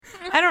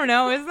I don't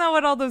know. Isn't that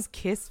what all those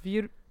kiss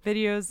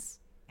videos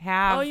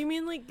have? Oh, you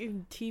mean like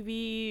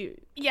TV?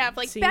 Yeah,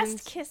 like scenes?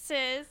 best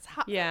kisses.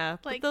 Yeah,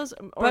 like those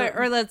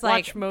or let's watch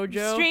like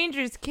Mojo.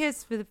 Strangers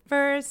kiss for the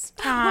first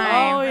time.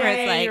 Oh Or yeah,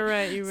 it's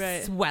like you're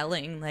right.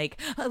 swelling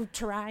like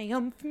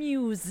triumph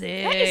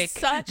music. That is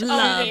such a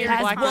Love weird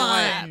has black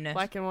won.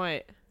 Black and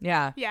white.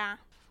 Yeah. Yeah.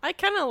 I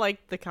kind of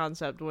liked the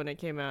concept when it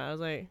came out. I was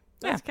like,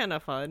 that's kind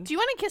of fun. Do you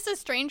want to kiss a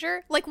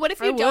stranger? Like, what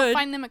if I you don't would.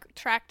 find them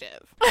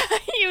attractive?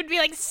 You would be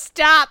like,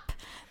 stop.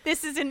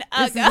 This is an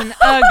This is uggo. an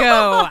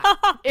uggo.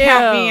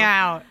 Count me Ew.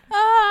 out.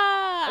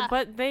 Ah.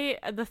 But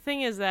the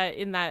thing is that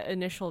in that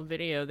initial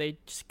video, they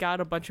just got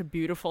a bunch of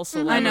beautiful I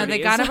celebrities. know, they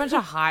got a bunch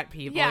of hot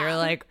people. Yeah. You're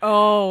like,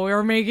 oh,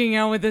 we're making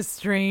out with a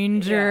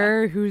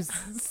stranger who's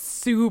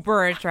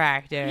super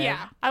attractive.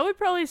 Yeah. I would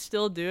probably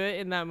still do it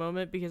in that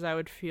moment because I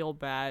would feel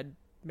bad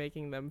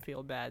making them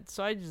feel bad.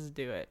 So I just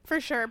do it.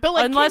 For sure. But,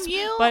 like, Unless, can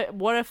you? but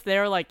what if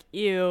they're like,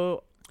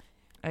 ew?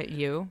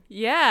 You?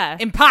 Yeah.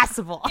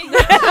 Impossible.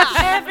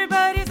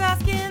 Everybody's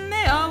asking,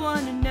 they all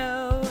want to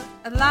know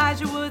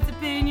Elijah Wood's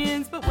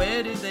opinions, but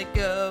where did they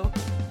go?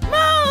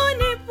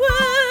 Monet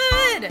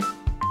Wood!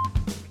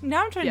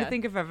 Now I'm trying to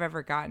think if I've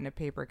ever gotten a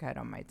paper cut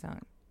on my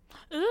tongue.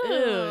 Ooh.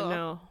 Ew,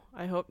 no,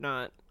 I hope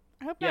not.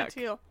 I hope not, Yuck.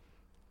 too.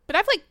 But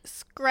I've, like,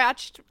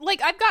 scratched.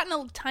 Like, I've gotten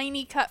a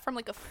tiny cut from,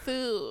 like, a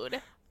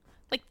food.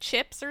 Like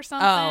chips or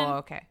something. Oh,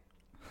 okay.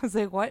 I was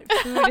like, what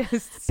food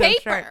is so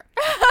Paper. sharp?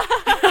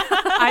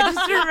 I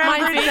just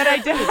remembered that I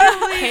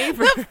definitely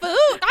Paper. The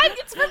food.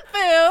 It's from food.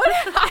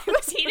 I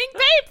was eating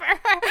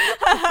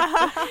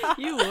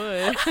paper. You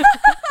would.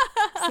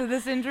 So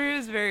this injury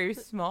was very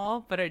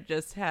small, but I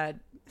just had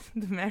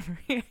the memory.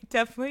 I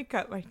definitely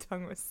cut my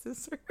tongue with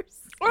scissors.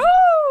 Ooh.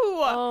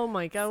 Oh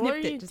my god, what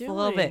are Snipped you it just doing? a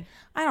little bit.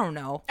 I don't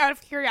know. Out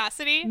of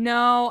curiosity.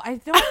 No, I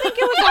don't think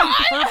it was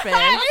on purpose.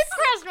 It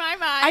crossed my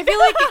mind. I feel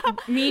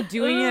like me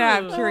doing it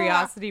out of Ooh.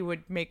 curiosity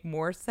would make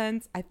more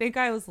sense. I think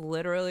I was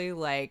literally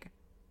like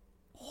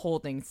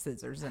holding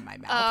scissors in my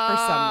mouth for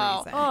some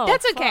reason. Oh,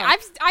 That's okay. fuck.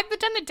 I've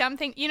done the dumb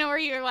thing, where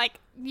you're like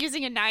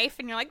using a knife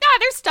and you're like, ah,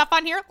 there's stuff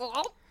on here.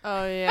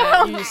 Oh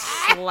yeah, you just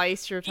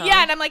slice your tongue.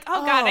 Yeah, and I'm like,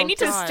 oh god, I Oh, need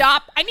to God.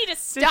 stop. I need to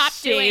Just stop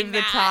shave doing the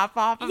that. top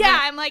off of Yeah, it.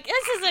 I'm like,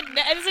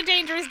 it's a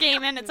dangerous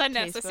game and it's Taste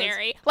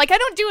unnecessary. Like, I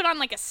don't do it on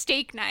like a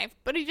steak knife,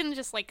 but even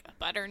just like a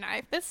butter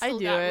knife, that's I still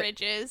do got it.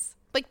 ridges.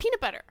 Like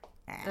peanut butter.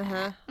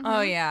 Uh-huh.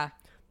 Oh yeah.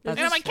 And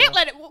That's I'm like, true. can't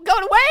let it go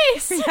to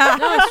waste.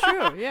 No, it's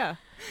true. Yeah.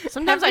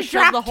 Sometimes I Every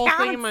shove drop the whole thing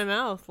in counts. my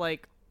mouth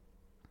like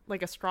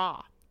a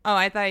straw. Oh,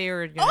 I thought you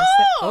were gonna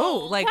say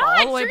like gosh,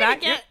 all the way you're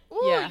back. Gonna get,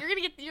 ooh, Yeah. you're gonna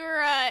get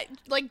your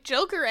like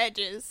Joker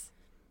edges.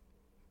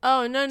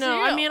 Oh no!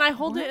 I Ew. mean, I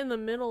hold it in the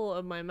middle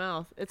of my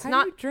mouth. It's How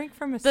not do you drink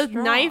from a the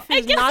straw? knife I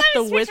is guess not I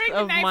the was width picturing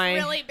of the knife my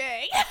really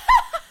big.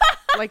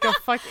 like the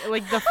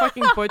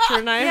fucking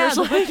butcher knife. Yeah, or the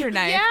something. butcher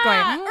knife.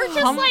 Yeah, Going, or just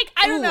hum- like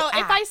I don't ooh, know. If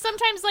ah. I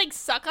sometimes like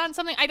suck on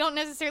something, I don't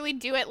necessarily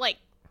do it like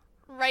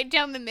right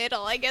down the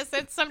middle. I guess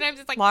it's sometimes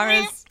it's like.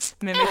 Laura's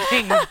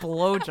mimicking a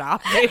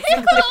blowjob,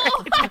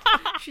 basically.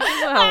 She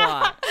does that a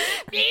lot.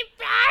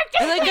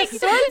 You're like a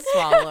sword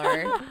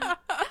swallower.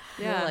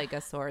 Yeah. You're like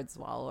a sword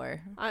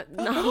swallower.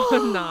 No,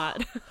 I'm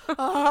not.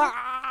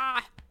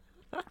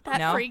 That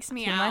No? freaks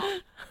me Too out.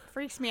 much?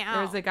 Freaks me out.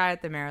 There was a guy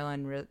at the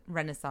Maryland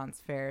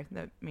Renaissance Fair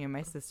that me and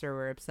my sister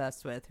were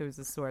obsessed with, who was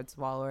a sword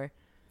swallower.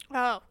 Oh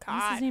What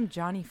was his god. name?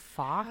 Johnny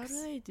How Fox?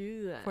 do they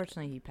do that?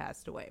 Fortunately, he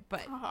passed away,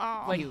 but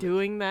Oh. Like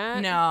doing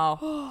that?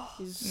 no.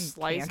 He's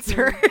slicing.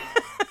 Cancer.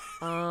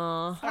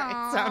 Uh, Sorry,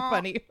 it's not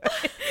funny.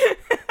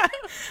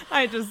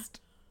 I just,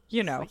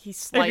 like he if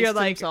sliced you're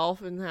like,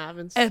 himself in half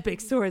and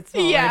epic sword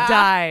swallower Yeah.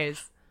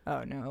 dies.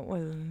 Oh, no, it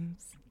wasn't.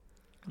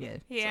 Yeah.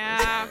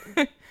 Yeah.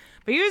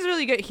 But he was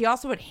really good. He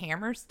also would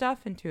hammer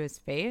stuff into his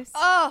face.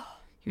 Oh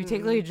He would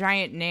take like a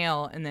giant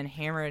nail and then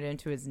hammer it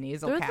into his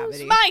nasal There was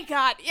cavity. my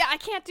god. Yeah, I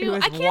can't It do.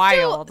 was I can't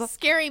wild. do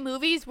scary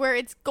movies where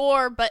it's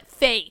gore but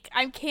fake.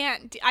 I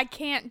can't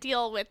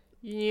deal with.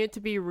 you need it to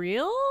be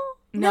real?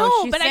 No,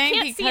 she's but I saying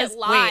can't see because, it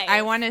Wait, live.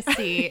 I want to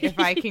see if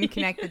I can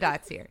connect the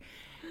dots here.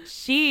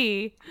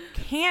 She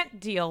can't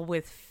deal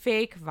with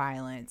fake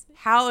violence.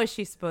 How is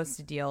she supposed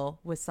to deal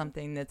with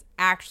something that's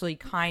actually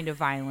kind of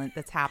violent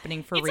that's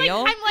happening for It's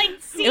real? like I'm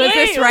like seeing Was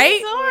this a right?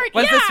 sword.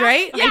 Was yeah, this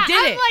right? I Yeah,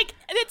 did I'm it. like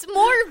it's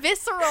more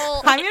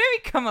visceral. I'm gonna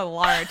become a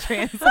Laura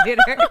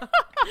translator.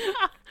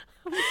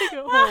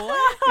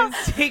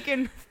 It's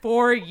taken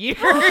 4 years.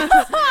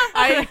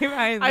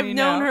 I've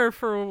known her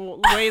for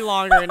way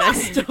longer and I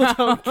still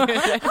don't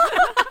get it.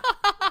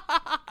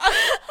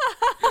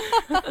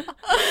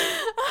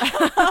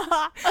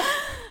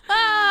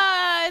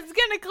 It's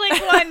gonna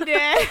click one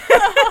day.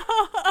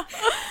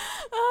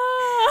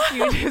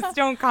 You just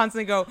don't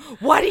constantly go,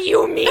 "What do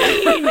you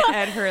mean?"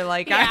 at her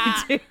like Yeah.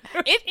 I do.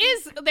 It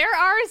is. There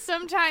are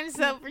sometimes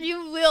that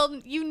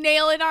you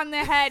nail it on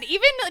the head,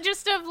 even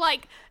just of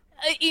like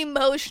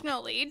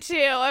emotionally too.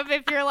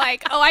 If you're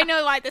like, oh, I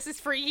know why this is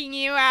freaking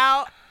you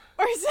out.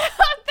 Or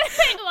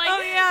something like,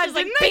 Oh, yeah, just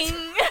like didn't I bing,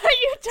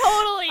 you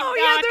totally Oh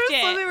yeah, knocked there was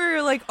it. something where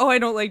you're like, "Oh, I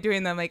don't like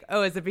doing them." Like,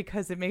 "Oh, is it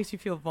because it makes you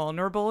feel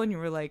vulnerable?" And you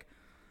were like,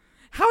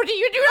 How do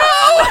you do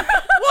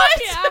that?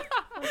 What?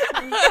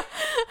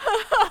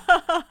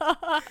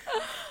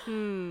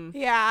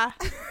 Yeah.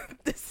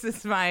 This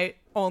is my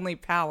only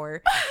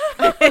power.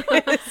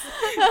 Is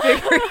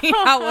figuring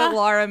out what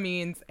Laura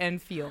means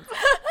and feels.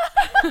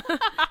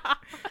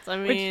 I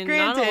mean,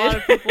 granted, not a lot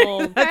of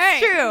people That's Hey,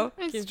 true.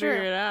 can It's figure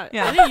true. it out.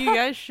 Yeah. I think you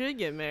guys should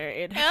get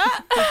married.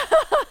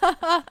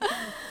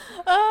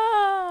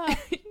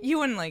 You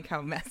wouldn't like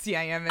how messy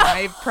I am in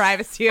my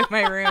privacy of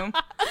my room.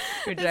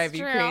 It would drive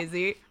you true.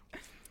 crazy.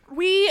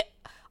 We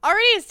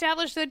already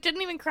established that it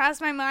didn't even cross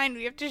my mind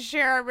we have to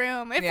share a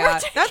room. If Yeah, we're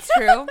that's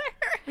together. true.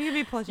 We could be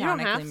have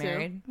platonically to.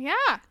 married. Yeah.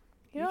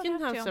 You don't can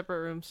have to. separate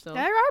rooms still.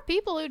 There are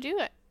people who do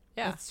it.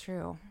 Yeah. That's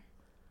true.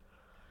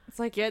 It's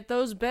like, Get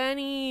those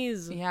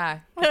bennies. yeah,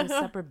 get those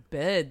separate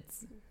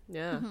beds.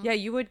 Yeah. Yeah,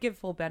 you would give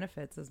full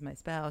benefits as my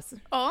spouse.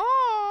 Oh.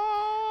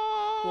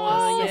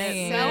 Wanna Just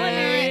get selling it.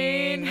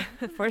 Saying.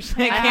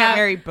 Unfortunately, I I can't have-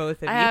 marry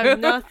both of I you. have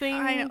nothing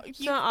I know. to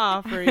You-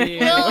 offer you.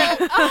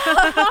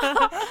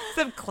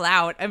 Some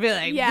clout. I'd be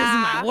like, Yeah. this is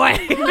my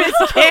wife, Miss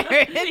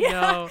Karen.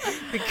 No.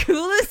 The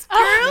coolest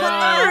girl in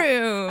the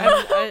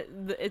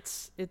room.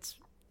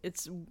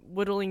 It's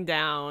whittling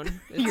down.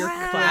 It's Your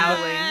dwindling. clout.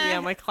 Yeah,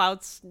 my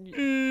clout's I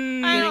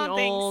Getting don't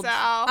old. think so.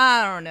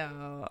 I don't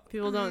know.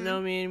 people don't know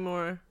me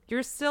anymore.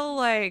 You're still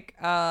like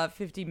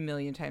 50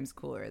 million times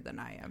cooler than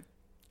I am.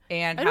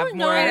 And I have don't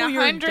more know.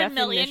 your 100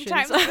 million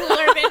times definitions.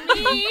 cooler than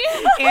me.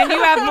 and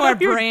you have more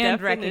Your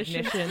brand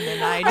definition. recognition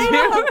than I do.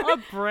 A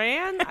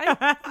brand?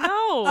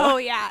 No. Oh,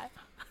 yeah.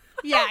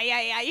 Yeah.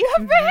 You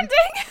have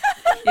branding.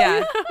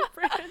 Yeah.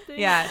 Branding.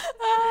 Yeah.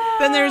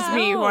 Then there's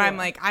me who No. I'm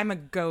like, I'm a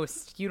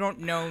ghost. You don't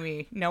know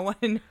me. No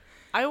one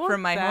I want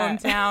from my that.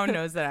 hometown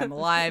knows that I'm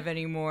alive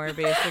anymore,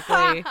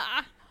 basically.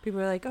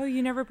 People are like, oh,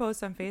 you never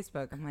post on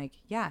Facebook. I'm like,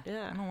 yeah.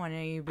 Yeah. I don't want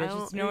any of you I bitches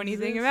don't to know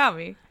anything exist. about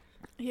me.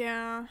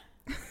 Yeah.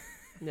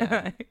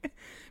 Yeah.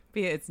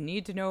 But it's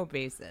need to know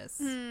basis.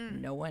 Hmm.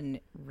 No one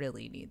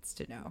really needs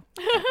to know.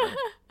 ever,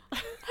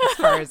 as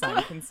far as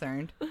I'm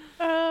concerned.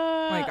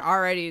 Like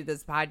already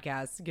this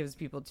podcast gives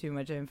people too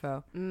much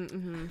info.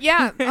 Mm-hmm.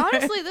 Yeah,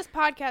 honestly, this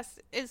podcast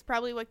is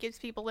probably what gives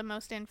people the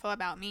most info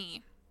about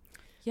me.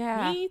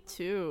 Yeah. Me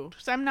too.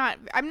 So I'm not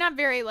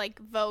very like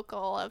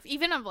vocal of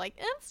like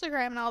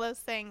Instagram and all those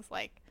things.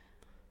 Like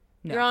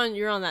No.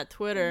 You're on that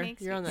Twitter. it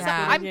makes You're on me- that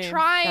Yeah. Twitter I'm game.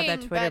 trying, Got that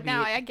but Twitter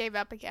now beat. I gave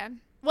up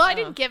again. Well, I Oh.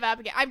 didn't give up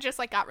again. I've just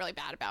like got really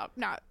bad about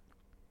not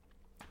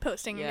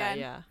posting Yeah, again.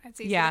 yeah.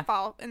 It's easy Yeah. to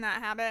fall in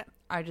that habit.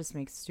 I just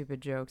make stupid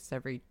jokes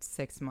every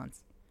 6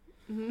 months.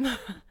 Mhm.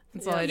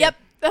 That's all I do. Yep.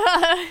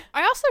 I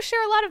also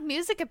share a lot of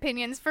music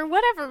opinions for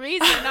whatever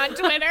reason on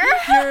Twitter.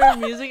 You're a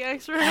music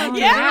expert? Oh,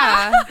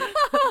 Yeah.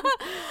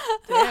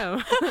 Damn.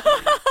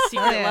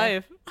 Secret yeah.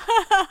 life.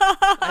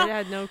 I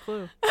had no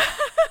clue.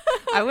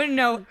 I wouldn't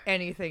know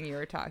anything you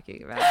were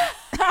talking about.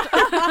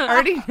 I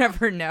already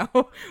never know.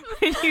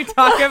 When you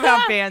talk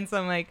about bands,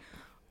 I'm like,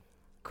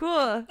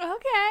 cool.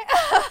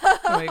 Okay.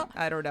 I'm like,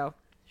 I don't know.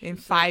 In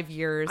 5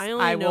 years, I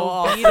only I will know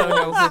also Beatles.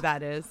 know who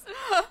that is.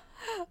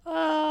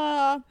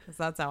 Uh, 'Cause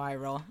that's how I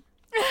roll.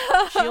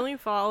 She only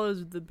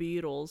follows the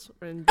Beatles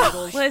and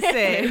Beatles.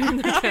 Listen.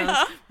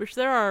 accounts, which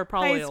there are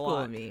probably High a school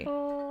lot. me.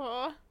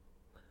 oh.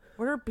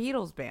 What are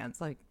Beatles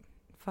bands? Like,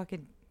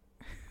 fucking,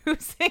 who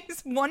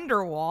sings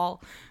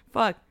Wonderwall?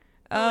 Fuck.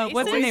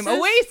 What's their name?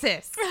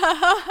 Oasis.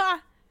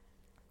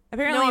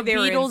 Apparently No, they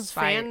were Beatles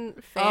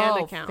inspired. fan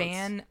oh, accounts.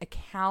 fan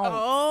accounts.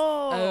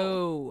 Oh.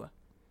 Oh.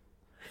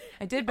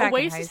 I did back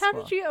Oasis? in high How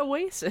school. did you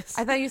Oasis?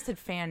 I thought you said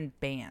fan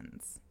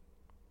bands.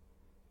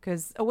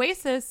 Because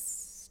Oasis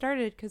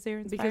started because they were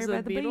inspired Because by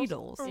of the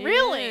Beatles? Beatles.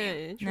 Really? Yeah,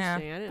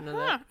 interesting. I didn't know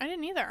Huh, that. I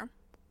didn't either.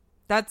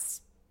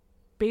 That's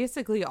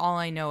basically all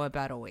I know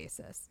about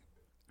Oasis.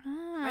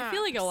 I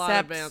feel like a lot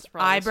Except of bands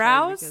probably started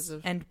eyebrows because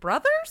of, and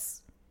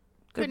brothers.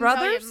 The Couldn't tell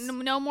you brothers.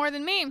 no more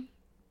than me. you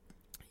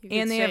and could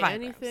they say have eyebrows.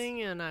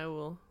 anything, and I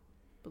will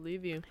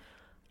believe you.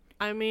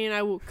 I mean,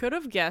 I could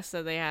have guessed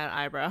that they had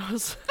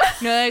eyebrows.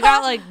 No, they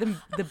got like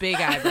the big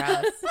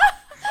eyebrows.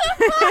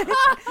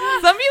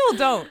 Some people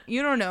don't.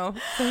 You don't know.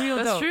 Some people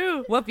That's don't.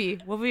 true.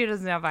 Whoopi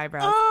doesn't have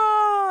eyebrows.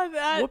 Oh,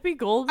 that. Whoopi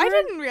Goldberg? I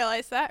didn't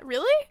realize that.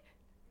 Really?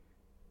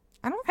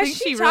 I don't Has think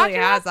she she really talked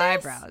has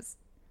about this? eyebrows.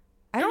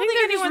 I don't they're think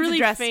just anyone's really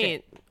addressed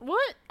faint. it.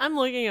 What? I'm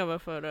looking up a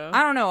photo.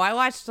 I don't know. I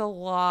watched a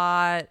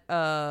lot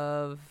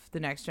of The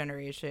Next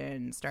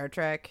Generation, Star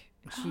Trek.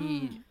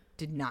 She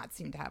did not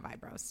seem to have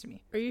eyebrows to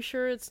me. Are you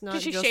sure it's not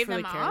Did she just shave for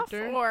them the off,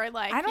 character? or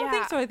like? I don't yeah.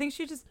 think so. I think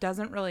she just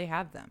doesn't really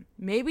have them.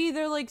 Maybe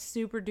they're like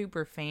super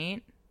duper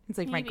faint. It's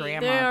like my Maybe.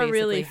 grandma They are basically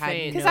really had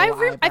faint. Because no I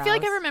feel like I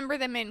eyebrows. remember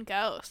them in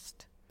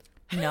Ghost.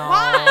 No.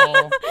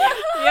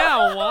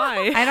 Yeah,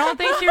 why? I don't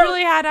think she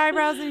really had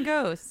eyebrows in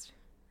Ghost.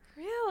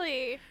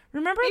 Really?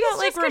 Remember Maybe that it's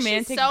like just 'cause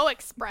romantic? she's so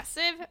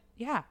expressive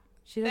Yeah,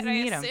 she that doesn't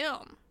I need them.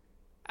 assume.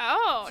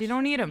 Oh, She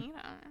don't need them. need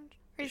 'em.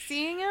 Are you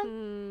seeing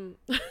him?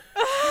 Hmm.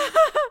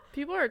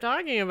 People are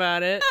talking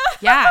about it.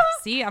 Yeah,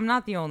 see, I'm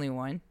not the only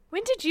one.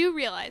 When did you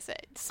realize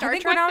it? Star I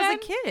think Trek when I was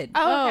then? a kid.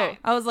 Oh, okay.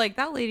 I was like,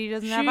 that lady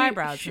doesn't have She-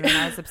 eyebrows, and then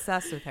I was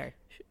obsessed with her.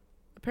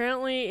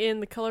 Apparently, in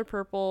The Color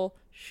Purple,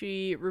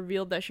 she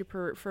revealed that she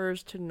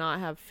prefers to not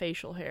have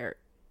facial hair.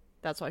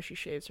 That's why she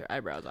shaves her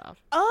eyebrows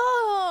off.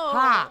 Oh.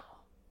 Ha!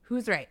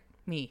 Who's right?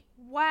 Me.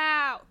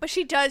 Wow. But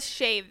she does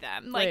shave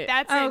them. Like, Wait.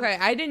 that's Okay,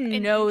 I didn't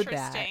know that,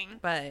 interesting.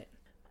 but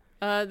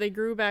They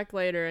grew back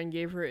later and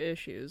gave her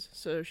issues,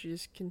 so she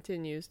just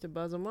continues to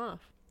buzz them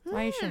off.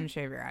 why you shouldn't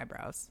shave your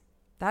eyebrows?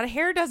 That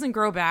hair doesn't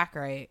grow back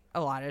right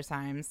a lot of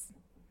times.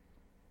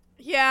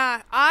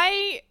 Yeah,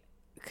 I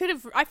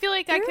feel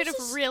like I There's could have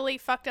this- really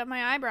fucked up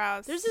my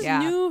eyebrows. There's this Yeah,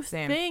 new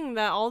same. thing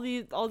that all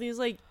these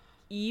like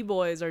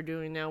e-boys are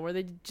doing now, where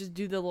they just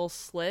do the little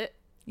slit.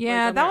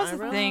 Yeah, on that their was the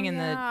eyebrows? thing in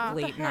Yeah. the What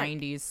the late heck?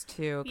 90s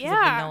too, because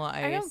yeah, of Vanilla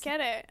Ice. I don't get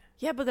it.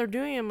 Yeah, but they're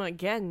doing them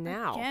again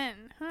now.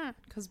 Again, huh?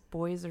 Because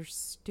boys are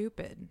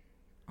stupid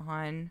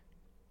on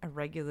a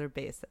regular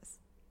basis.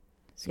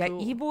 It's Yeah,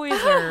 cool.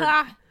 e-boys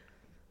are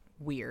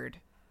weird.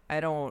 I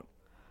don't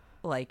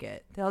like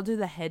it. They'll do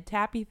the head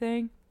tappy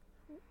thing.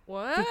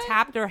 What? To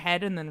tap their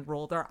head and then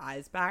roll their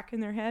eyes back in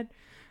their head.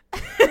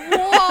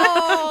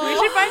 Whoa! We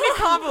should find a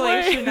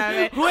compilation of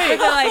it. Wait,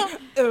 they're like,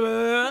 What does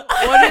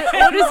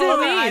roll it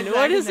their eyes mean? back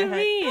What in does their it head.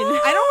 mean?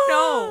 I don't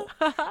know.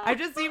 I've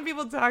just seen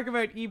people talk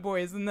about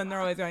e-boys and then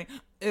they're always going,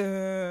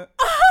 It's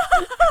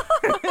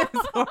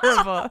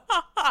horrible.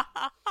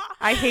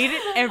 I hate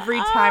it every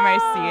time I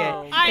see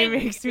it. It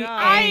makes me God.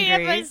 I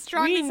have angry. a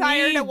strong We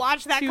desire to need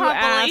watch that to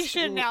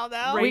compilation ask now,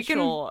 though. We can-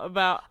 Rachel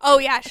about Oh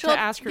yeah, she'll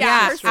ask her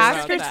Yeah, sister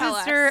ask about her that. tell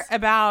us. sister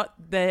about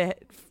the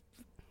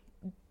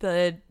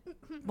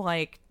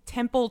like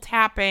temple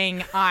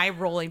tapping, eye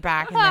rolling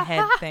back in the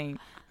head thing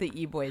that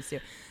e-boys do.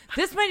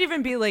 This might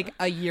even be like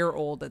a year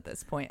old at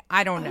this point.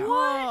 I don't know.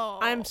 Whoa.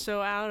 I'm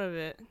so out of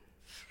it.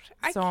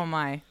 So am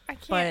I. I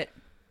can't But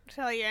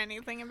tell you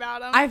anything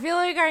about them. I feel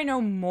like I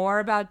know more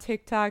about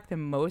TikTok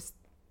than most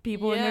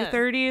people in Yeah.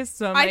 their 30s.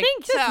 So I'm I like,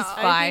 think this so. is I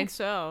fine. I think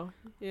so.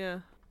 Yeah.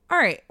 All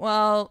right.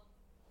 Well,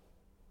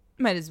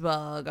 might as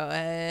well go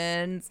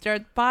ahead and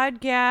start the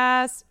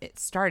podcast.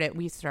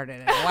 We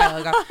started it a while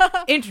ago.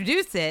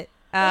 Introduce it.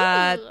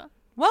 Ooh.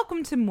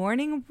 Welcome to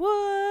Morning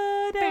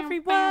Wood,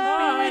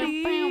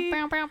 everybody.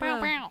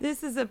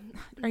 This is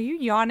Are you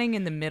yawning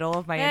in the middle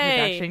of my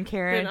introduction,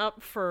 Karen? Been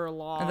up for a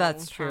long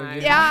That's true, time.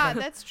 you Yeah,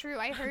 that's true.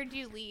 I heard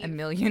you leave. A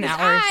million 'Cause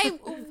hours. I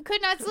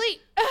could not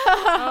sleep.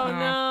 Oh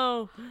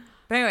no.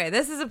 But anyway,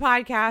 this is a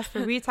podcast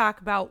where we talk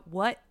about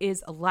what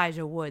is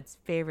Elijah Wood's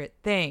favorite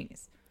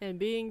things And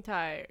being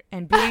tired.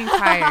 and being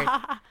tired.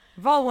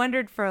 We've all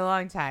wondered for a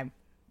long time,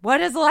 what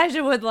is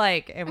Elijah Wood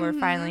like? And we're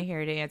finally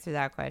here to answer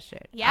that question.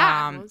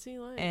 Yeah. What's he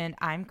like? And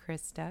I'm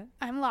Krista.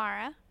 I'm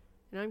Laura.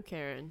 And I'm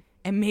Karen.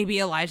 And maybe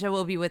Elijah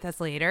will be with us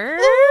later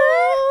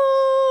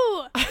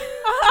Ooh!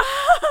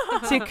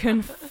 to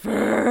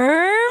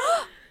confirm.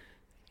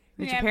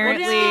 Which Yeah,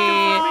 apparently what is he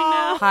confirming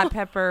now? Hot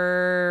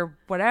Pepper,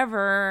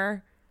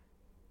 whatever.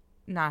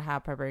 Not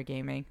Hot Pepper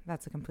Gaming.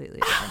 That's a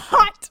completely different.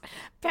 Hot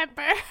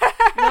pepper.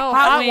 No, Hot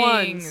hot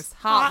wings. ones.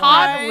 Hot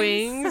Hot ones.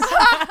 wings.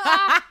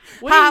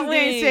 Hot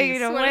wings, take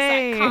it What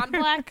away. is that,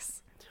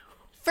 complex?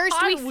 First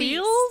Hot we feast.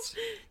 wheels?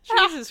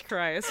 Jesus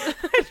Christ.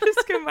 I'm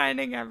just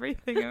combining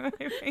everything in my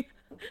brain.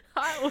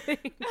 Hot wings.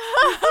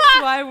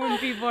 That's why when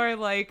people are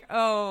like,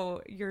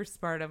 "Oh, you're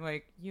smart," I'm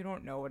like, "You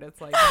don't know what it's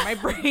like in my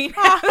brain."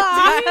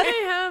 Do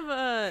they have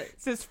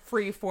It's just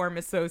free form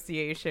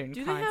association.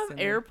 Do they have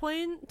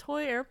constantly.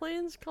 toy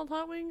airplanes called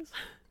Hot Wings?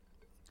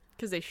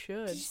 Because they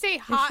should. Did you say They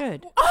hot?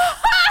 should.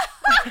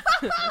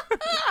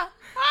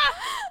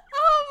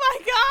 Oh my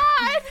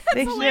god, that's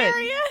They should.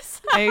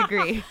 hilarious. I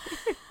agree.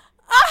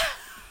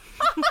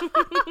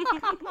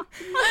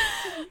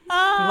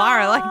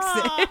 Laura likes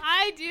it.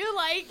 I do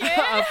like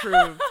it.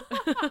 Approved.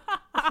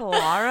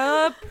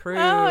 Clara approved.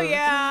 Oh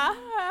yeah.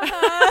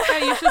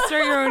 Yeah, you should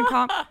start your own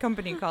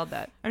company called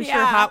that. I'm sure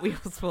Yeah. Hot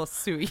Wheels will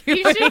sue you.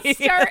 You should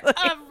start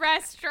a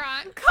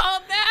restaurant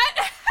called that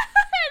and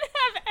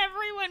have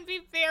everyone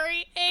be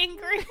very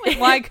angry with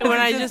Like When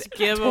I just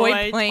give toy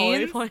away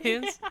planes? toy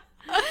planes.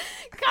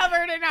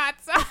 covered in hot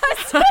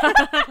sauce.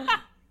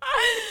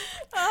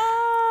 It's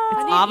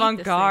I need to eat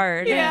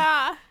avant-garde.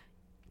 Yeah.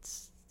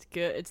 It's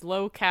good. It's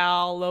low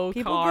cal, low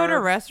People carb. go to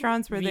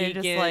restaurants where they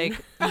just vegan.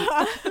 like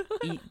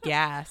eat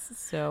gas.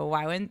 So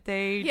why wouldn't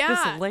they Yeah.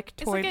 just lick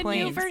It's toy like a new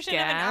planes? version of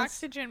an Gas.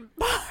 oxygen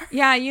bar.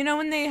 Yeah, you know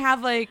when they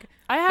have like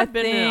I have a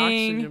been in an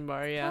thing- oxygen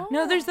bar, yeah.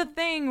 no, there's a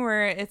thing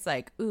where it's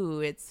like, ooh,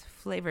 it's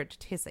flavored to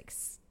taste like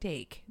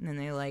steak, and then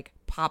they like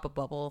pop a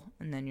bubble,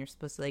 and then you're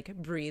supposed to like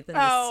breathe in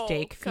the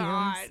steak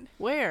God. fumes.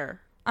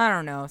 Where? I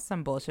don't know,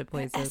 some bullshit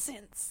places.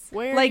 Essence.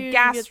 Where Like do you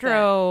get that?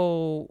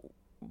 gastro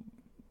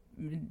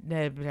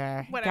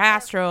Whatever.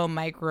 gastro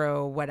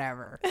micro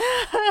whatever.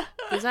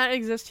 Does that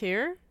exist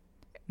here?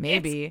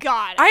 Maybe. It's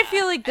gotta. I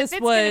feel like this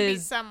It's gonna be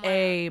was somewhere.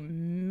 a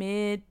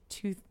mid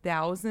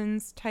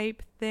 2000s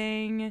type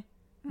thing.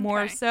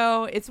 More Okay.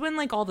 so. It's when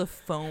like all the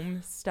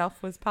foam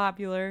stuff was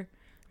popular.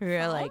 We were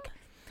Foam? like,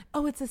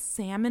 oh, it's a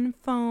salmon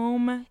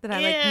foam that I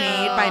like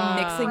made by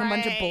mixing a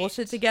bunch of Right.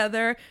 bullshit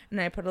together, and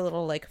I put a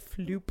little like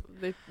floop.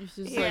 They you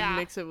just Yeah. like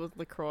mix it with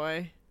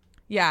LaCroix.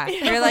 Yeah,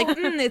 they're like,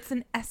 it's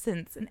an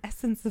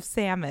essence of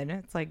salmon.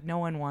 It's like no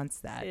one wants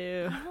that.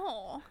 Ew.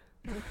 Oh.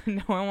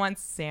 No one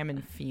wants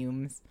salmon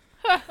fumes.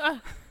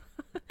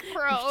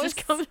 Gross.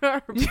 Just come to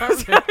our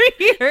Just apartment. over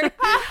here.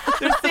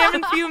 There's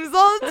salmon fumes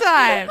all the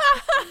time.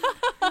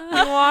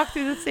 You walk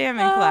through the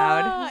salmon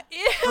cloud.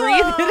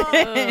 Breathe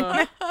it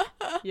in.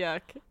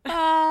 Yuck.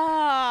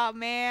 Oh,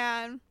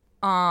 man.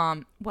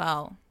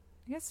 Well,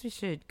 I guess we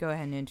should go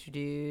ahead and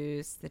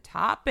introduce the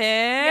topic.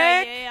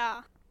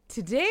 Yeah.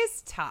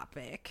 Today's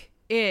topic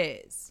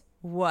is,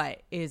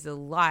 what is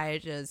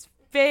Elijah's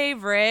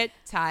favorite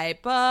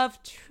type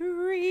of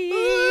tree?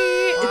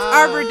 It's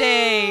Arbor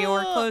Day,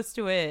 or close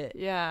to it.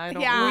 Yeah, I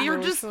don't Yeah. know. Well, you're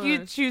which just one.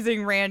 you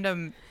choosing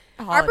random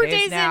holidays Arbor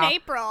Day's now. in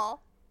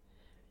April.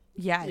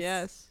 Yes.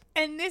 Yes.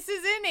 And this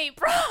is in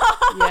April.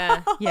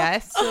 Yeah.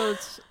 Yes. So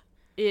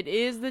it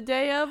is the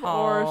day of,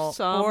 or Oh,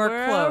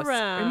 somewhere or close.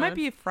 around. It might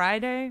be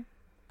Friday.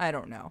 I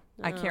don't know.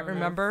 I can't don't know.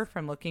 remember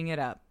from looking it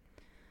up.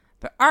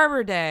 But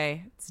Arbor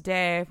Day, it's a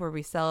day where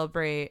we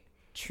celebrate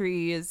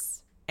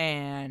trees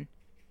and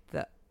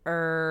the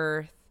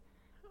earth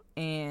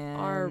and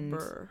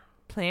Arbor.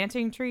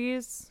 planting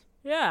trees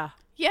Yeah.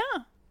 Yeah.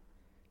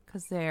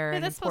 because they're Yeah,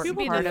 an that's supposed to important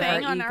be the part of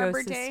thing our on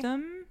Arbor Day.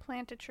 ecosystem.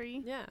 Plant a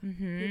tree. Yeah.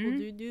 Mm-hmm.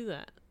 People do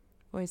that.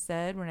 Always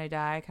said when I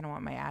die, I kind of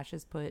want my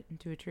ashes put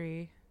into a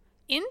tree.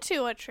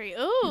 Into a tree.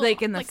 Ooh.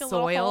 Like in the a little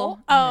soil.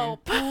 hole?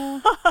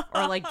 Oh.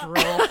 Or like drill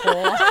a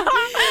hole.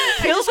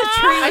 Fill the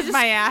tree with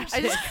my ashes.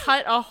 I just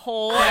cut a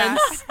hole Yeah.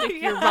 and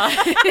stick your butt.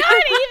 Not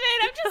even.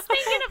 I'm just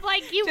thinking of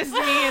like you. Just me,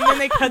 and then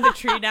they cut the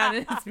tree down,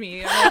 and it's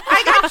me. I'm like,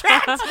 I got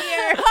trapped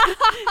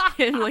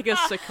here. in like a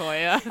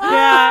sequoia.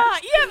 Yeah. Yeah,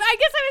 I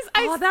guess I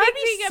Oh, was that would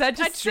be thinking of such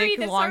a a tree sick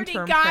that's already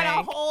long-term got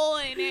prank. a hole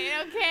in it,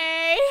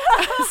 okay?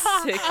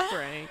 Sick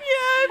prank.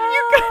 Yeah, if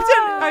you got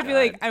to, I'd be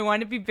like, I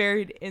want to be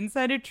buried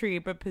inside a tree,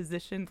 but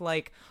positioned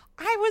like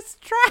I was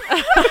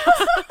trapped.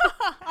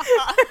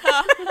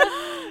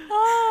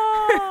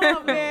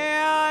 Oh,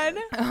 man.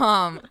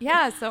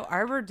 Yeah. So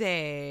Arbor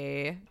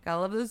Day,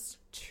 gotta love those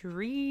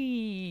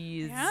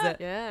trees. Yeah.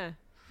 Yeah.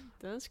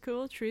 That's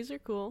cool. Trees are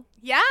cool.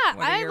 Yeah,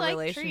 What are I your like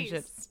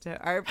relationships to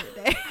Arbor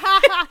Day? trees.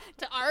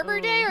 To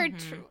Arbor Day or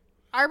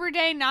Arbor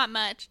Day, not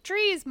much.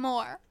 Trees,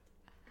 more.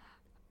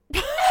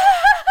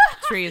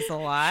 Trees a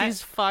lot.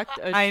 She's fucked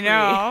a tree. I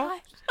know.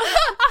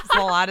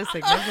 There's a lot of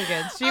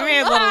significance. She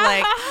made a little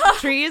like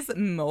trees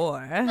more.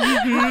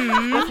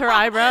 With her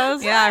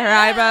eyebrows. Yeah, her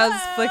eyebrows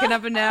flicking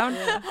up and down.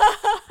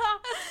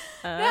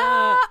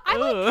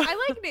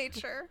 I like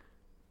nature.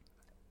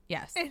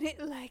 Yes. And it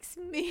likes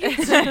me.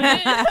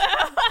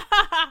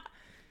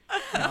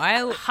 No,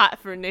 I Hot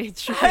for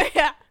nature.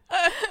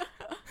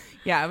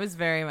 yeah, I was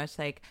very much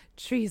like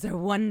trees are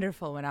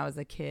wonderful when I was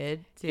a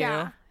kid too.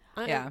 Yeah.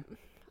 Yeah.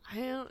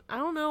 I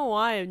don't know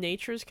why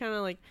nature's kind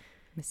of like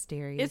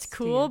Mysterious. it's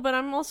cool, too. but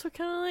I'm also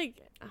kind of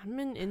like I'm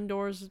an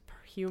indoors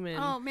human.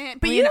 Oh, man. I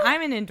But mean,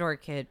 I'm an indoor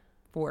kid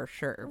for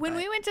sure. when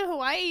but- we went to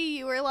Hawaii,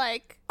 you were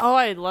like, Oh,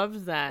 I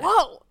loved that.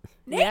 whoa,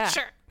 Yeah.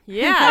 nature.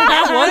 Yeah,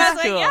 that I was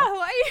was cool. like, yeah,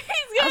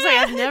 Hawaii. I was like,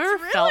 I've never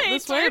felt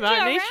this way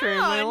about nature in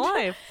my around.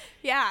 life.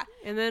 Yeah.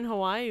 And then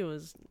Hawaii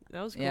was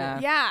cool. Yeah.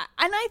 Yeah.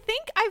 And I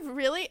think I've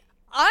really,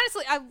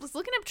 honestly, I was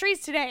looking up trees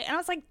today and I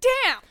was like,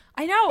 damn,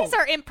 I know. these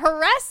are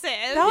impressive.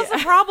 That was the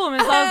problem.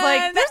 Is I was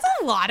like, And- there's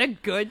a lot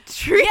of good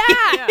trees.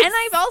 Yeah, Yes. and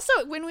I've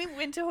also, when we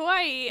went to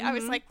Hawaii, I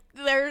was like,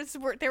 there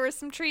were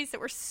some trees that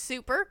were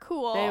super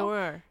cool. They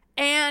were.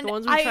 And The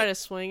ones we try to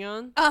swing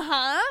on.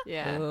 Uh-huh.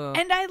 Yeah. Ugh.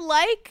 And I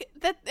like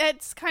that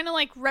it's kind of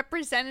like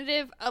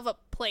representative of a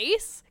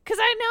place. Because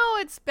I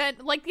know it's been,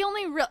 like, the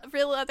only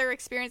real other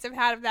experience I've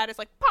had of that is,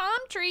 like, palm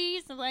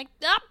trees. And, like,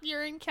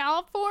 you're in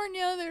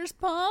California, there's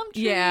palm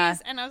trees. Yeah.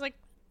 And I was like,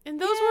 And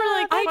those were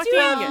like I fucking do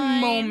have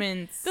fine.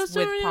 moments those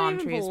with don't palm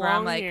even trees where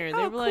I'm belong like, here. oh,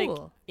 They were cool.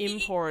 like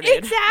imported.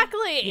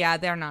 exactly. Yeah,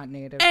 they're not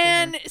native.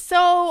 And here.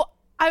 so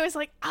I was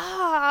like,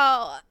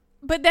 oh.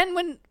 But then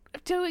when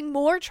doing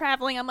more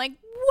traveling, I'm like,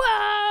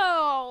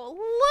 whoa,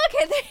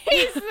 look at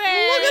these things. Look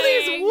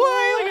at these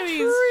wild Look at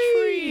these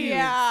trees.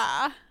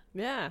 Yeah.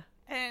 Yeah.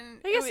 And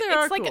I guess it- they it's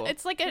are like cool.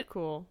 it's like They're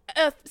cool.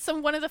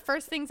 one of the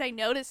first things I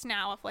notice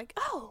now of like,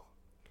 oh,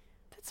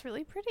 that's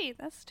really pretty.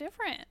 That's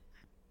different.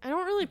 I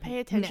don't really pay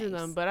attention to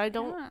Nice. them, but I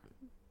don't Yeah.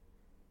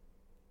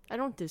 I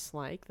don't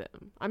dislike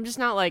them. I'm just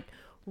not like,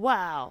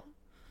 wow,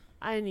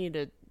 I need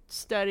to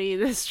study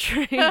this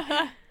tree.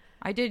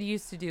 I did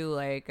used to do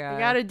like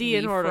got a D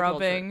in leaf horticulture.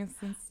 rubbings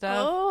and stuff.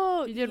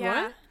 Oh, You did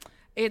yeah. what?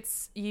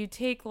 It's you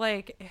take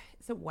like,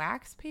 is it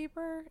wax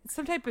paper? It's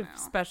some type of Wow.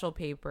 special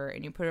paper,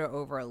 and you put it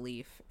over a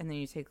leaf, and then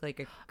you take like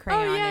a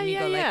crayon and you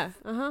go like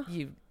Uh-huh.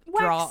 you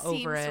Wax draw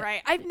seems over it.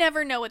 right. I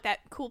never know what that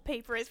cool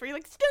paper is where you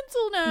like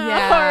stencil now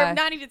Yeah. or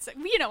not even.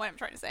 You know what I'm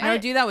trying to say. I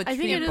would do that with I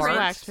think tree it is bark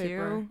wax too.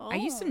 paper. I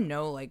used to Oh.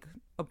 know like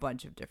a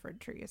bunch of different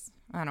trees.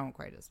 I don't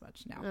quite as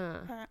much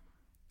now.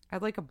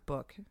 I'd like a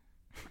book.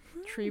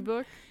 Tree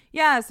book.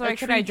 Yeah, so A I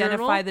could tree identify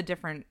journal? the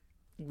different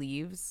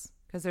leaves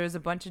because there was a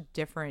bunch of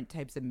different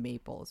types of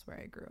maples where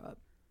I grew up.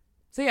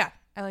 So yeah,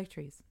 I like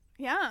trees.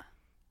 Yeah.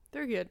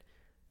 They're good.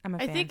 I'm a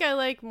I fan. think I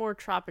like more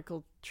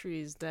tropical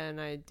trees than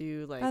I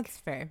do like That's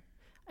fair.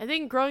 I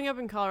think growing up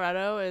in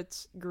Colorado,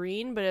 it's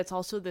green, but it's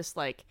also this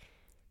like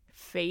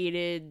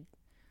faded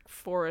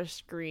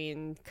forest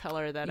green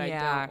color that I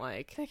Yeah. don't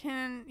like. That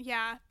can,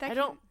 I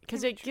don't,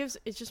 because it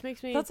just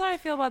makes me. That's how I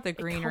feel about the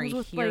greenery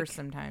with, here like-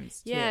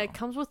 sometimes, too. Yeah, it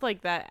comes with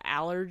like that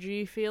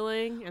allergy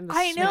feeling and the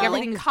I know, smell.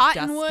 everything's like dusty.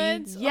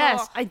 cottonwoods.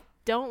 Yes, Oh. I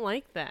don't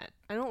like that.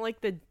 I don't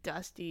like the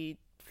dusty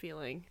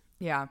feeling.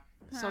 Yeah.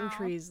 Some No.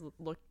 trees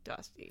look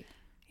dusty.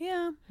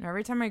 Yeah. And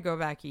every time I go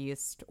back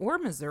east or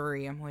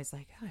Missouri, I'm always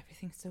like, oh,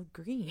 everything's so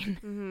green.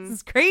 Mm-hmm. This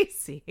is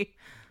crazy.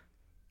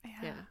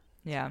 Yeah.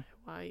 Yeah.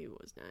 Hawaii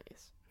was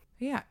nice.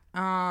 Yeah.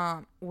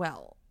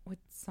 Well, would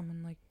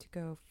someone like to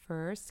go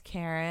first?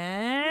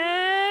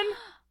 Karen?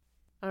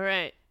 All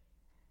right.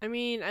 I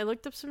mean, I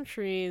looked up some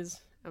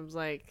trees. I was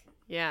like,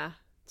 yeah,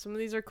 some of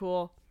these are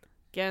cool.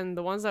 Again,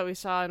 the ones that we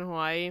saw in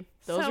Hawaii,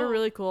 those So- are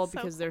really cool so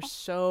because they're cool.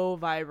 so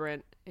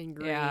vibrant and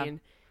green. Yeah.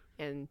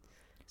 And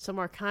some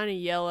are kind of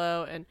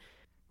yellow. And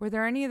Were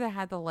there any that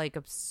had the like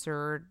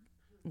absurd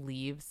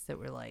leaves that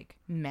were like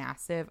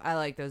massive? I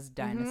like those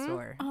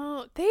dinosaur.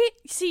 Oh,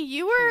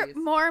 you were Trees.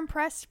 more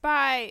impressed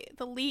by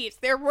the leaves.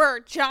 There were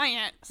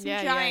giant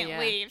Yeah.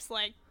 leaves.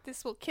 Like,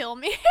 this will kill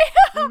me.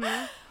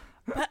 Mhm.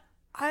 But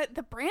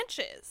the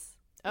branches,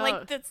 Oh.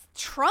 like the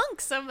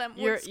trunks of them,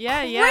 was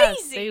yeah,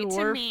 crazy they to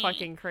were me.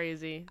 fucking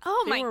crazy.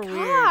 Oh They my were weird.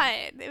 god!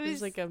 It It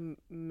was like a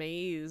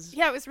maze.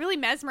 yeah, it was really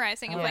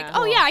mesmerizing. Of Yeah. like,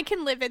 oh yeah, I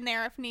can live in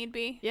there if need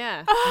be.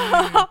 Yeah.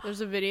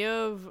 There's a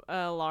video of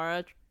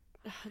Laura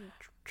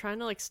trying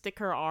to like stick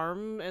her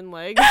arm and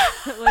legs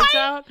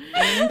out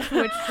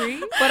Into a tree?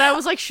 but I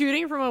was like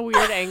shooting from a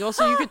weird angle,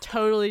 so you could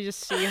totally just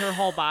see her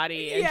whole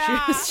body. And Yeah,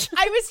 she was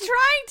I was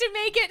trying to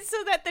make it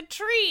so that the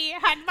tree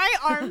had my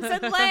arms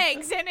and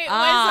legs, and it was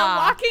Ah.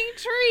 a walking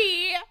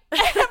tree.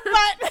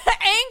 But the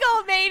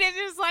angle made it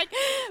just like,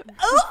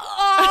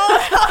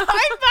 oh,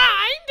 I'm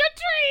behind a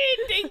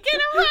tree,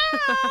 dinking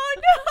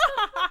around,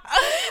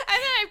 and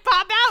then I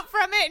pop out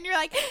from it, and you're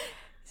like,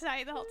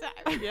 sorry the whole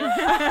time.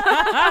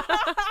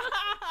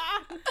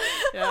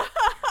 yeah.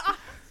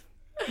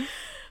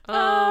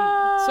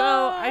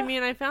 So I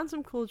mean, I found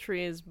some cool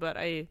trees, but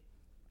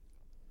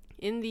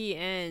in the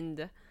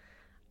end,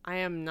 I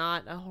am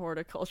not a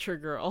horticulture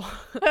girl.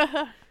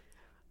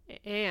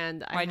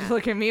 And Why'd you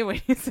look at me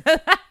when you said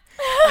that?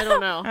 I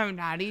don't know. I'm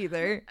not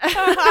either.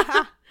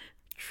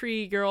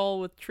 Tree girl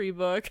with tree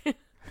book.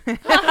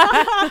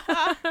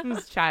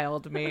 It's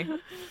child me.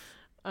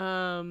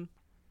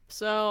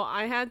 So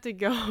I had to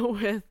go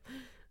with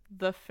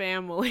the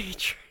family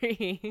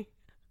tree.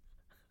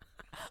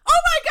 Oh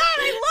my god,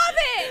 I love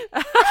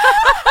it!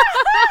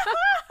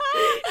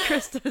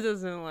 Krista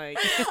doesn't like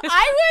it.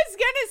 I was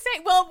gonna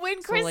say, well,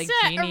 when So, like,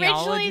 Krista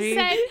originally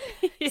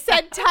genealogy?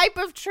 said type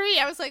of tree,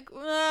 I was like,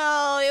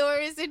 well, or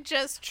is it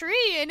just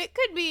tree? And it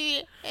could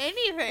be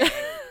anything,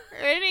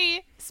 or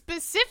any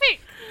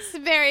specific,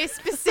 very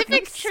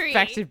specific tree.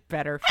 Expected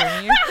better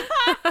from you.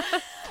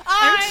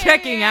 I'm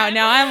checking out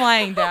now. I'm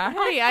lying down.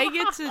 Hey, I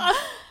get to.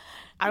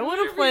 I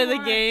want to play the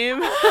game.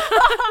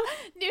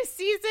 New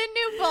season,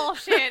 new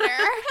bullshitter.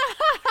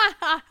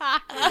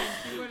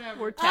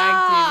 We're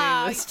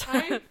tag teaming this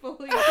time. I'm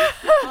fully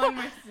on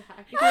my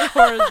side. We're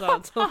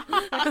horizontal.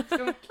 I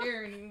don't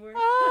care anymore.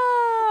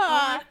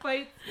 Oh,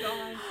 Fight's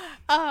gone.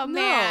 oh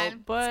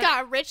man, but- it's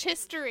got a rich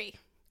history.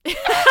 Mean.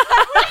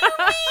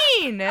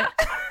 That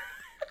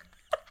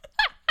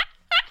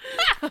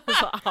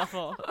was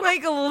awful.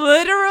 Like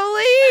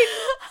literally.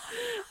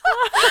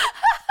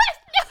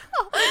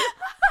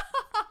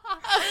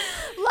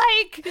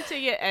 Like, You can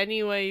take it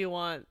any way you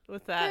want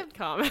with that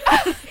comment.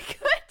 don't you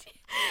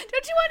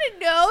want to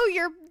know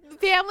your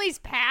family's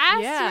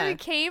past? Yeah. Where it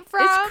came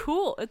from? It's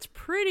cool. It's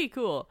pretty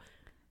cool.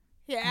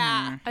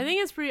 Yeah. I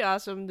think it's pretty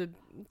awesome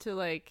to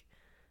like.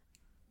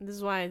 This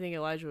is why I think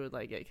Elijah would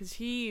like it, because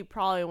he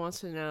probably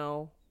wants to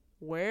know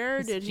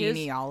where did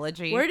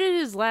Genealogy.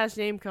 his last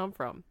name come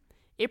from.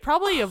 It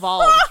probably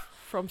evolved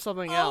from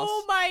something else.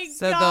 Oh my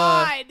So the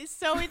god!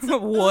 So it's the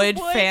wood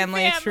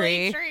family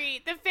tree.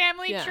 The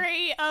family Yeah.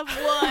 tree of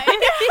wood.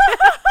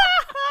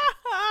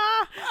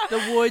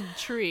 The wood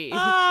tree.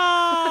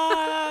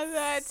 Oh,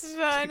 that's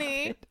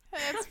funny.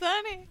 That's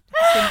funny.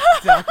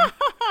 Dumb.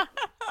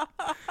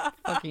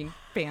 Fucking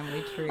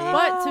family tree.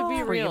 But to be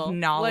Tree real, of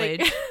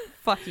knowledge. like-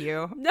 Fuck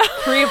you. No.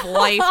 Tree of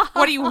life.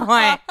 What do you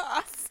want?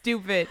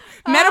 Stupid.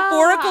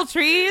 Metaphorical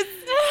trees?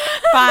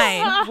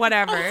 Fine.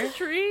 Whatever. It's a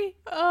tree.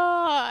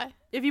 Oh,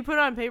 If you put it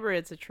on paper,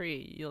 it's a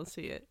tree. You'll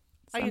see it.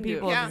 I Some can do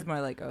people it. Yeah. it's more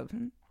like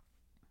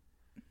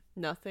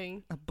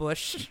Nothing. a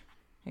bush.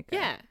 Like a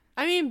Yeah.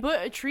 I mean,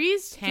 but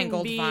trees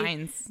tangled can be,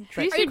 vines.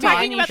 trees are you can be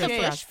talking any about the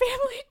shape. Bush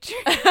family tree?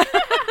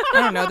 I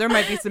don't know. There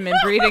might be some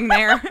inbreeding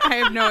there. I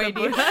have no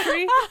idea. Bush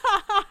tree?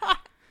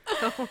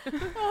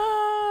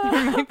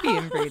 There might be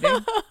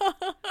inbreeding.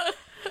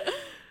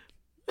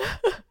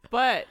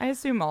 But I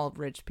assume all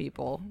rich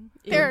people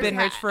There's who've been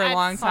rich for a that.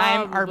 long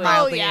time are Probably.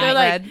 mildly Oh, yeah. They're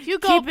like, inbred. You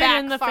go Keep it back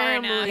in the far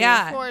family. enough,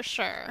 Yeah. for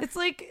sure. It's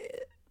like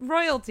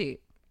royalty.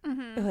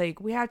 Mm-hmm. Like,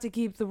 we have to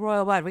keep the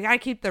royal blood. We got to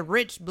keep the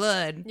rich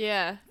blood.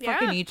 yeah.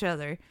 Fucking each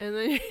other. And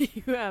then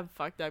you have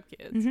fucked up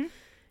kids. Mhm.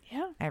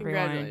 Yeah.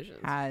 Everyone Congratulations.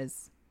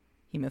 has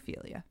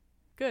hemophilia.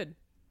 Good.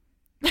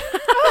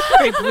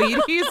 They bleed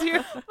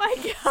easier. My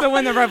God. So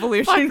when the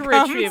revolution Fuck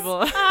comes, rich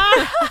people.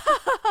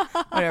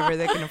 whatever,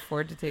 they can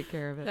afford to take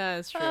care of it. That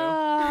is true.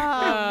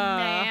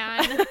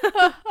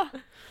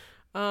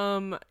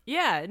 Man.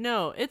 Yeah,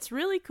 no, it's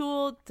really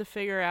cool to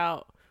figure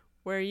out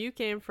where you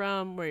came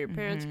from, where your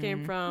parents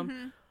came from.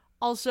 Mm-hmm.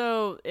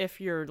 Also, if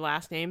your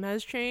last name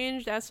has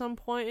changed at some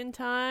point in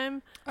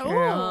time.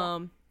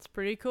 Oh. It's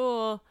pretty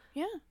cool.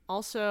 Yeah.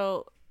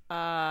 Also,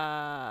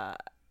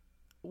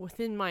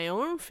 within my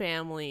own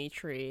family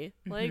tree,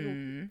 like,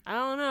 I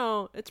don't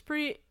know, it's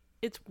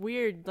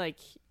weird, like,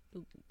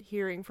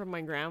 hearing from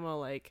my grandma,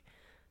 like,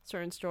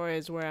 certain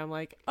stories where I'm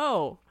like,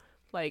 oh,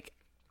 like,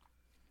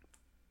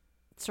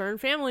 certain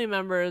family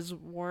members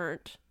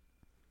weren't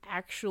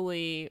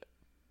actually,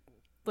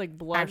 like,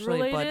 blood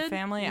related. blood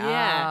family?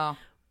 Yeah. Oh.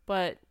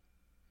 But,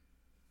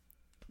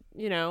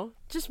 you know,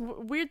 just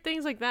weird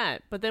things like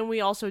that. But then we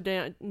also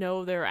didn't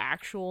know their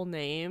actual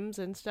names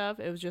and stuff.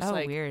 It was just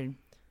like weird.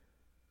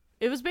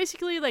 It was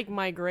basically like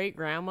my great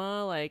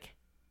grandma like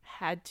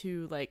had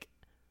to like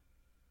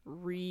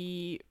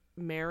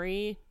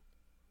remarry,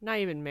 not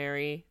even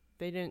marry.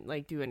 They didn't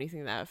like do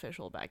anything that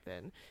official back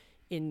then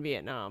in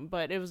Vietnam.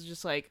 But it was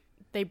just like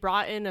they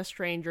brought in a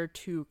stranger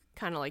to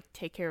kind of like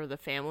take care of the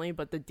family.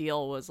 But the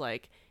deal was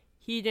like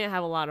he didn't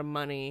have a lot of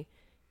money.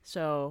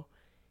 So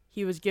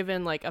he was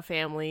given like a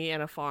family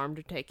and a farm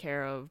to take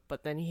care of,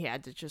 but then he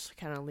had to just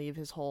kind of leave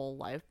his whole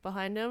life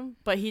behind him.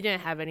 But he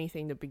didn't have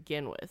anything to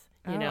begin with,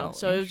 you know? Oh,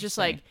 So it was just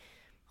like,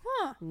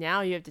 Huh. now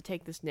you have to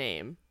take this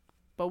name.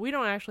 But we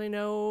don't actually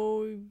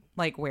know.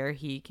 Like where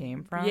he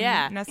came from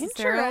Yeah.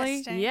 necessarily.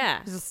 Interesting.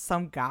 Yeah. Just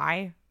some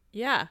guy.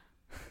 Yeah.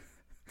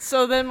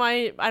 So then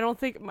I don't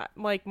think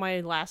my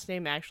last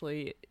name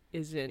actually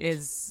isn't.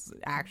 Is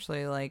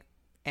actually like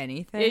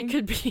anything. It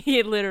could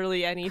be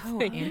literally anything.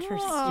 Oh,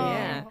 interesting.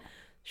 Yeah.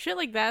 Shit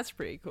like that's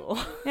pretty cool.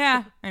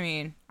 Yeah, I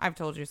mean, I've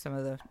told you some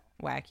of the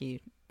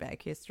wacky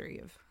back history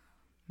of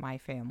my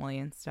family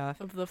and stuff.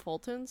 Of the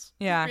Fultons?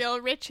 Yeah,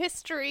 Real rich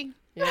history.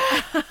 Yeah.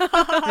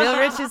 real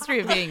rich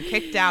history of being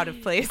kicked out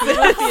of places.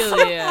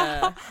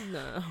 Hemophilia.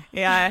 No.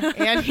 Yeah,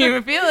 and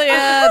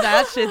hemophilia,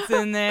 that shit's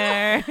in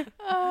there.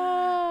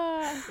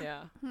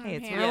 Yeah. Hey,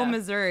 it's man. real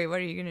Missouri. What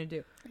are you gonna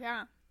do?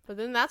 Yeah. But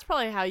then that's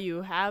probably how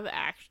you have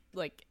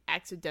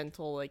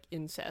accidental like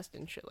incest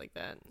and shit like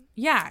that.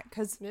 Yeah,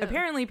 because Yeah.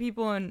 apparently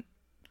people in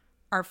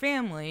our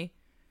family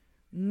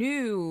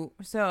knew.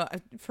 So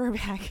for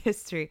back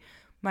history,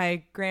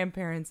 my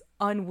grandparents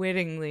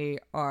unwittingly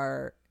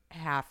are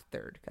half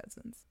third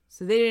cousins.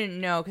 So they didn't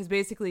know, because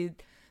basically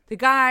the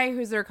guy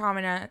who's their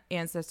common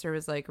ancestor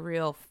was like a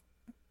real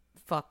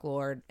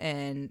fucklord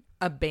and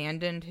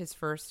abandoned his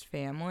first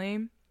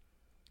family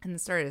and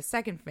started a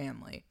second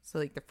family. So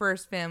like the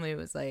first family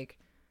was like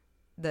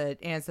the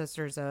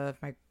ancestors of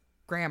my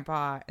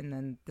grandpa, and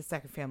then the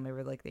second family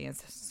were like the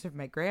ancestors of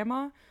my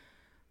grandma.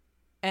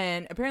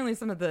 And apparently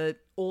some of the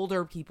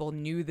older people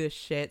knew this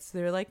shit, so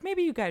they were like,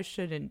 maybe you guys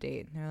shouldn't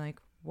date. And they're like,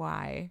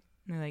 why?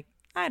 And they're like,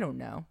 I don't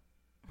know.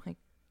 I'm like,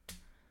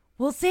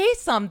 well, say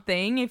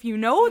something if you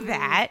know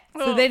that.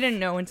 So they didn't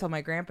know until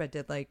my grandpa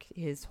did like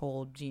his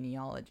whole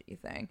genealogy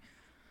thing.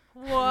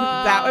 Whoa.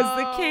 That was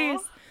the case.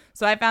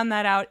 So I found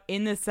that out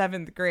in the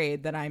 7th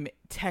grade, that I'm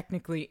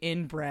technically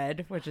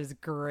inbred, which is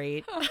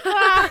great.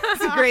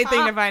 It's a great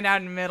thing to find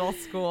out in middle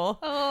school.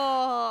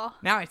 Oh.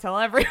 Now I tell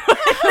everyone. 'Cause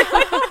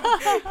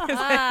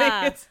I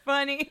think it's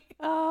funny.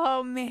 Oh,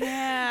 I'm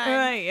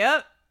man. like,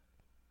 yep.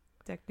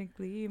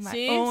 Technically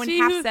my own See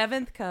half who-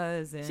 7th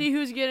cousin. See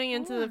who's getting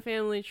into the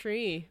family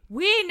tree.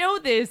 We know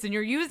this, and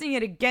you're using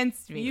it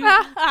against me. You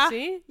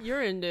see?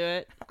 You're into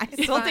it. I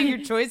still think your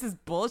choice is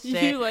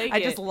bullshit. You like I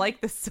it. just like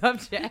the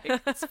subject.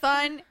 It's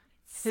fun.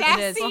 It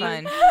is Sassy.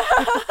 fun.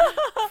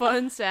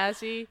 Fun,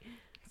 sassy,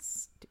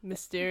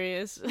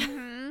 mysterious.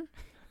 Mhm.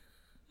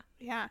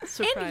 Yeah. And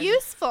Surprising.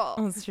 useful.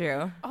 That's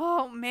true.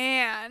 Oh,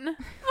 man.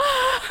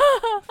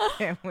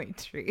 Family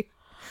tree.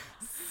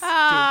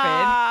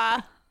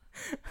 Ah,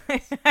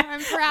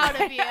 I'm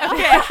proud of you.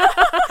 Okay.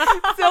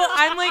 So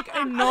I'm like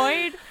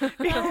annoyed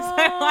because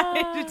I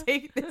wanted to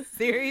take this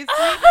seriously.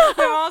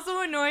 I'm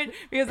also annoyed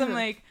because I'm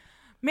like,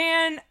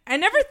 man, I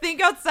never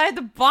think outside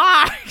the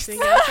box.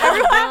 Think outside the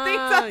Everyone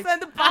thinks box.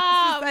 outside the box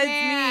Oh, besides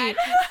man. me.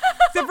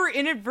 Except for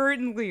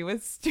inadvertently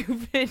with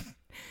stupid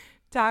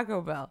Taco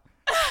Bell.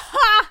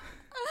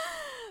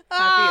 Happy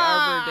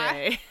Ah. Arbor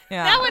Day.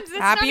 Yeah. That one's that's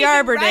not Happy even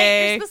Arbor right.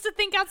 Day. You're supposed to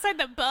think outside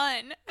the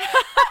bun.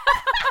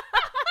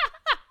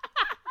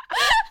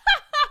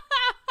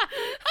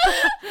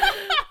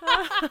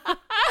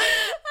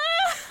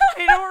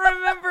 I don't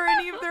remember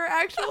any of their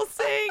actual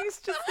sayings,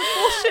 just the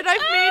bullshit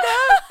I've made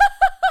up.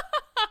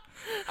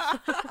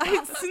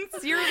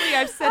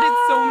 I've said it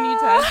so many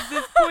times at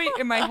this point.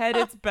 In my head,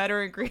 it's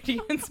better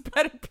ingredients,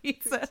 better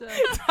pizza.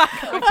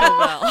 Taco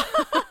Bell.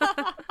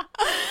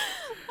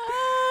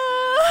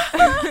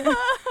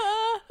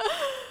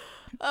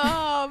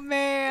 Oh,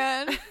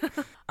 man.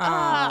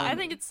 I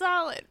think it's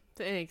solid.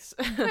 Thanks.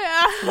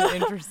 Yeah.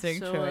 An interesting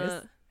So,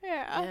 choice.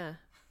 Yeah. yeah.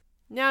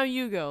 Now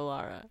you go,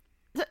 Laura.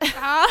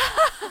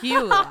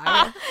 You.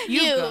 Lara.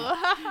 You. You.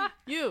 go.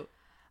 You.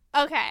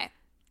 Okay.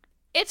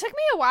 It took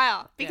me a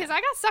while because Yeah.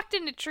 I got sucked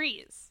into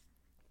trees.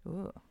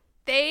 Ooh.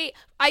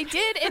 I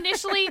did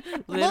initially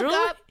look Literally?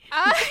 up.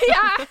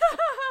 Yeah.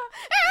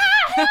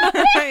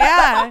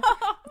 Yeah.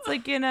 It's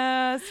like in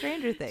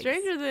Stranger Things.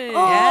 Stranger Things.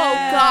 Oh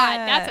Yeah. God,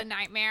 that's a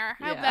nightmare.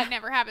 I hope Yeah. that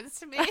never happens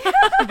to me.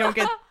 You don't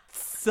get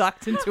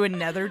sucked into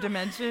another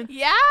dimension.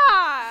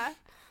 Yeah.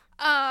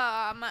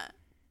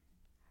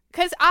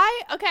 Cause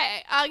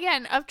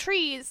again, of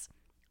trees,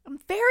 I'm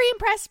very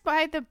impressed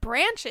by the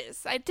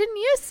branches. I didn't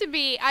used to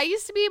be. I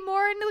used to be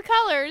more into the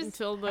colors.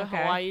 Until the Okay.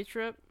 Hawaii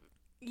trip.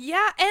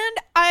 Yeah, and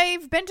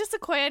I've been to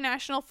Sequoia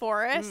National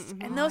Forest,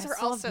 and those I are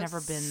still have also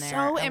never been there.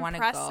 so I wanna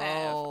impressive.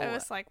 go. I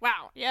was like,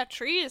 wow, yeah,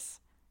 trees.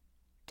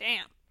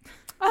 Damn.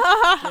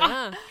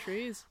 Yeah,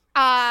 trees.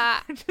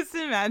 I'm just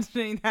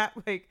imagining that,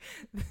 like,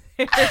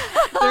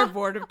 their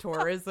board of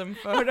tourism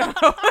photo.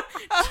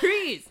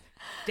 Trees.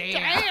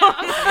 Damn.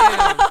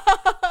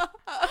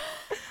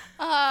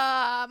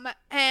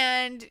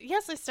 And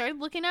yes, I started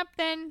looking up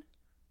then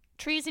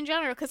trees in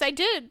general because I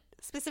did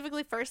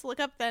specifically first look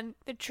up then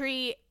the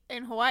tree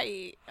in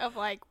Hawaii of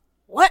like,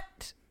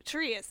 what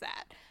tree is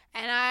that?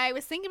 And I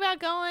was thinking about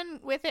going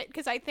with it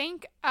because I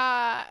think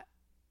I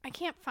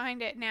can't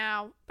find it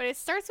now, but it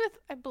starts with,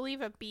 I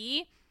believe, a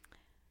B.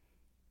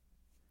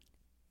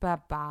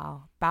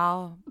 Bow.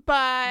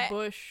 But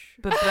Bush.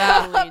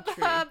 Baboa. Lily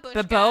tree. Bush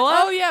Baboa?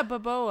 Oh yeah,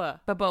 baboa.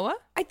 Baboa?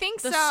 I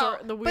think The so.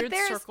 the but weird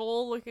there's-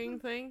 circle-looking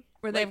thing.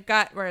 Where they've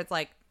got, where it's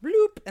like,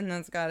 bloop, and then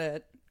it's got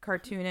a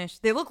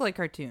cartoonish. They look like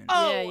cartoons.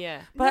 Oh,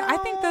 Yeah. But I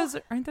think no.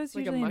 those, aren't those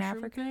Like a usually in mushroom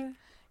Africa? thing?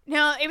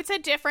 No, it was a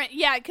different,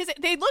 yeah, because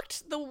they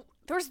looked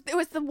it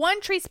was the one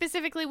tree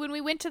specifically when we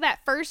went to that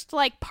first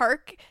like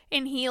park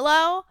in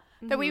Hilo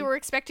that we were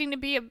expecting to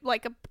be a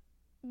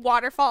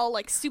waterfall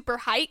like super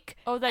hike.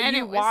 Oh, that and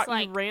you it was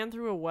like you ran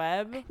through a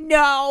web.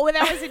 no,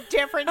 that was a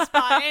different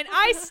spot, and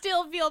I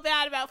still feel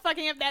bad about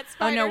fucking up that Oh,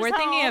 spider's no, we're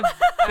thinking home.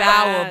 of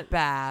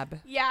Baobab.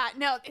 Yeah,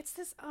 no, it's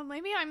this. Oh,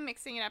 maybe I'm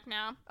mixing it up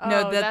now. Oh,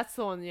 No, that's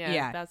the one. Yeah,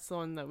 yeah. that's the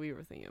one that we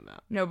were thinking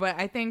about. No, but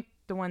I think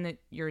the one that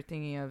you're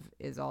thinking of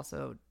is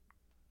also,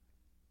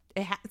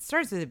 it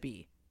starts with a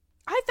B.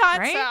 I thought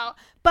Right? so,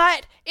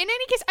 but in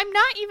any case, I'm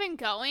not even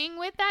going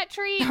with that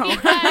tree No.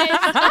 because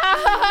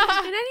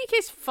In any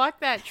case, fuck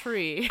that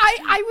tree.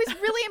 I was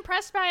really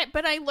impressed by it,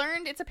 but I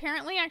learned it's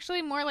apparently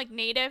actually more like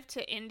native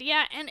to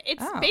India, and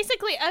it's Oh.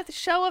 basically a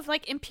show of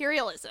like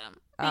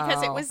imperialism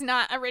because it Oh. was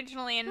not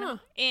originally Huh.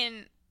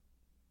 in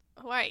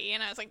Hawaii,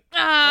 and I was like,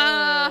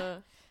 Uh,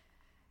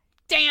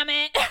 damn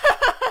it.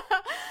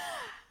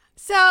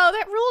 So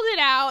that ruled it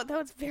out, though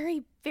it's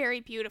very, very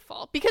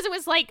beautiful because it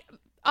was like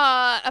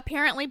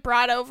apparently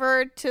brought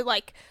over to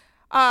like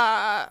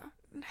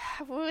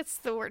what's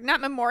the word?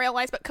 Not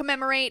memorialize, but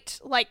commemorate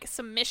like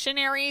some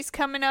missionaries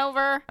coming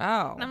over.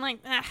 Oh. And I'm like,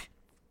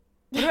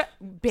 What about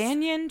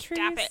banyan trees?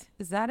 Stop it.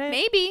 Is that it?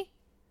 maybe.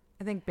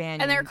 I think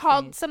banyan. And they're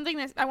called trees. something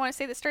that I want to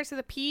say that starts with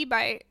a P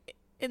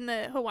in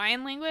the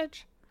Hawaiian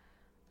language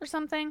or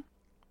something.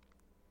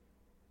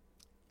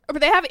 But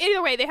they have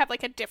either way, they have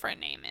like a different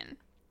name in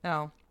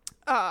Oh.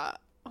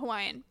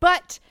 Hawaiian.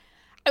 But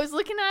I was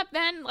looking up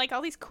then like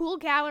all these cool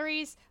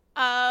galleries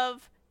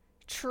of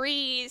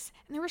trees,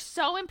 and they were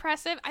so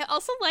impressive. I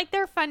also like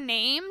their fun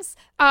names.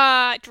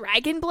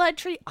 Dragon blood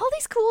tree, all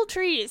these cool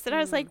trees that I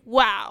was like,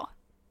 wow,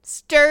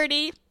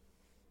 sturdy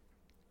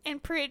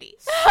and pretty.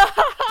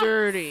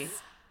 dirty.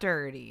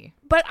 Dirty.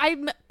 But I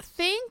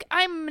think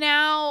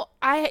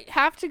I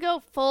have to go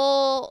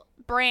full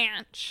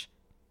branch,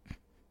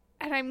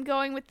 and I'm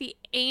going with the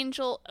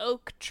angel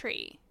oak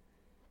tree.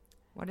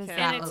 What does Okay,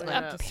 that and look it's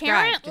like?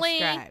 apparently-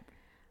 Describe.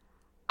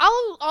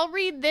 I'll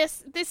read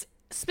this. This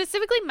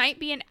specifically might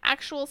be an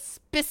actual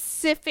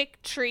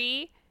specific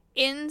tree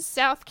in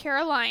South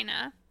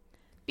Carolina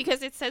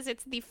because it says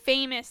it's the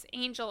famous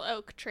angel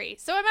oak tree.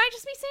 So I might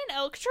just be saying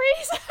oak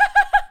trees.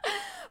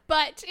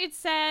 But it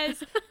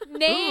says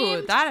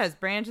named. Ooh, that has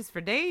branches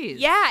for days.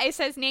 Yeah, it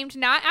says named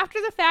not after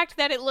the fact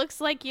that it looks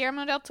like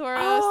Guillermo del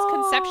Toro's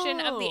conception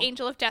of the Oh.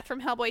 Angel of Death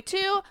from Hellboy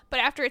 2, but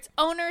after its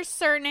owner's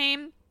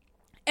surname.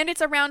 And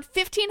it's around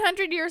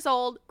 1,500 years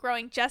old,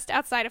 growing just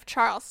outside of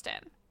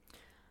Charleston.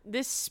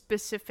 This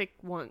specific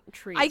one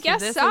tree. I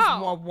guess this so.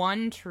 is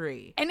one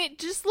tree. And it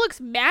just looks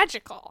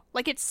magical.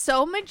 Like, it's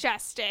so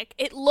majestic.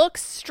 It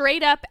looks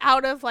straight up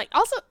out of, like,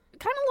 also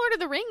kind of Lord of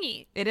the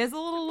Ring-y. It is a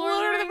little Lord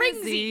Lord of of the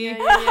the Ringsy.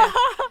 Ringsy. Yeah.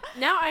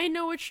 Now I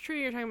know which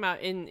tree you're talking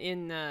about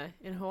in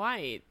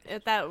Hawaii.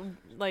 At that,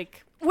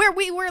 like, Where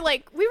we were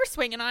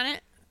swinging on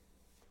it.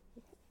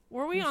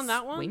 were we on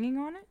that one? Swinging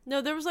on it?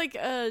 No, there was like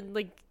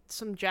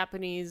some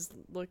Japanese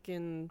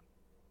looking.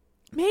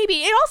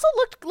 Maybe. It also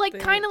looked like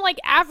Thing. kind of like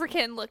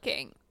African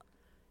looking.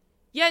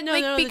 Yeah, no,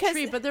 Like, no, the because-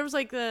 tree. But there was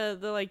like the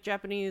like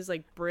Japanese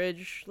like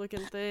bridge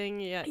looking thing.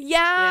 Yeah.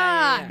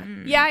 Yeah.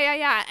 Yeah.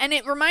 Yeah. And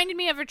it reminded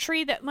me of a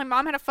tree that my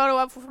mom had a photo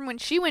of from when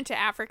she went to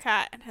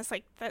Africa, and I was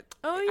like, that.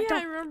 Oh yeah, I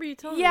don't- remember you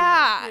telling me. Yeah.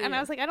 that. And I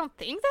was like, I don't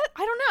think that. I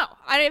don't know.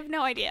 I have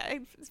no idea.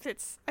 I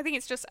think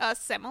it's just a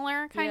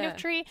similar kind Yeah. of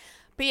tree.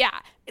 But yeah,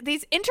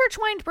 these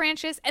intertwined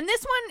branches, and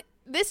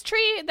this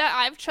tree that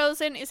I've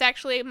chosen is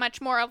actually much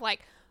more of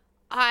like,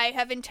 I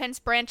have intense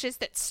branches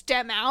that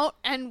stem out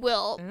and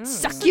will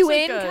suck you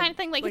in, kind of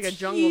thing. Like it's a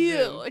jungle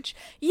huge.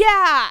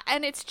 Yeah,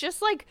 and it's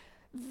just like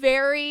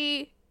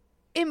very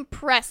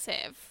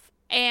impressive,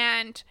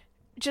 and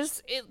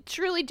just it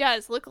truly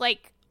does look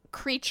like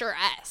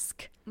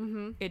creature-esque.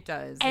 It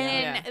does.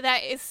 And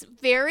that is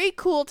very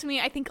cool to me.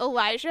 I think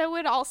Elijah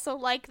would also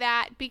like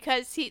that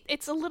because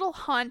it's a little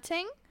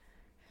haunting,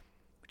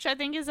 which I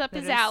think is up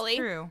his alley.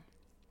 True.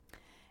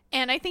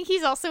 And I think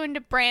he's also into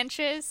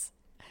branches,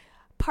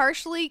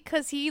 partially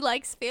because he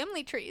likes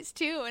family trees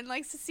too and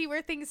likes to see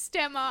where things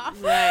stem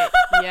off. Right,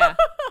 yeah.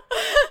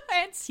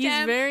 And stem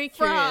He's very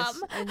curious,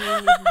 from. and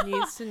he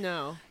needs to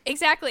know.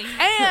 Exactly.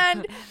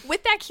 And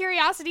with that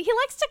curiosity, he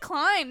likes to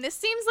climb. This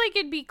seems like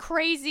it'd be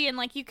crazy and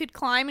like you could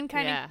climb and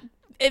kind of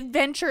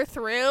adventure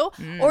through.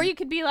 Or you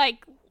could be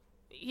like,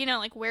 you know,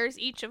 like where's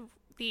each of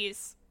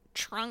these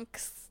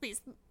trunks,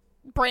 these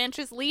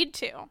branches lead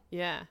to?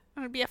 Yeah. It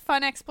would be a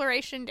fun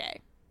exploration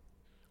day.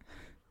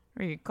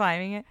 Are you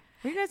climbing it?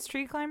 Were you guys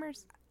tree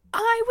climbers?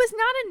 I was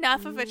not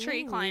enough of a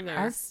tree climber.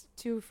 I was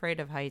too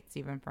afraid of heights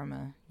even from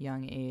a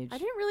young age. I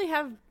didn't really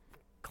have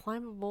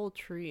climbable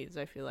trees,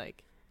 I feel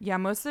like. Yeah,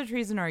 most of the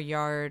trees in our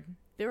yard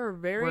They were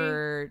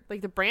very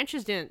like the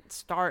branches didn't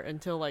start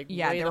until like way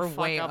they the were fuck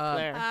way up up.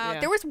 there.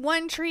 There was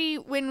one tree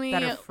when we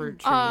That are fruit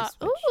trees,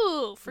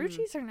 which- fruit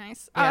trees are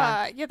nice.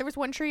 Yeah. There was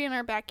one tree in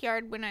our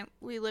backyard when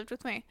we lived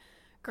with my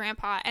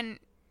grandpa, and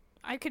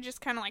I could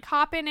just kind of like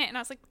hop in it, and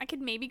I was like, I could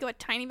maybe go a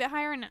tiny bit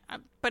higher, and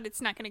but it's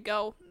not going to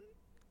go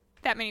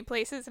that many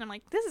places, and I'm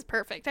like, this is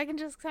perfect. I can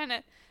just kind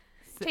of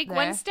take there.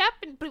 one step,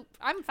 and boop,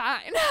 I'm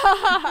fine.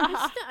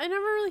 I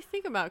never really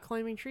think about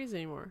climbing trees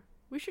anymore.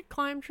 We should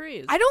climb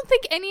trees. I don't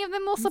think any of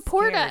them will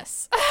support scared.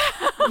 us.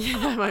 Yeah,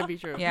 that might be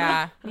true.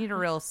 Yeah, need a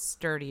real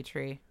sturdy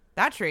tree.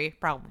 That tree,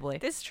 probably.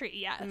 This tree,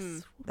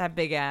 yes. That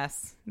big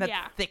ass. That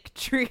Yeah. thick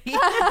tree.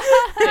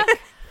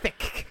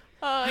 thick.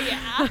 Oh,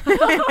 yeah.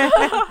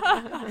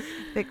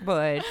 Thick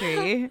boy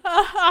tree. You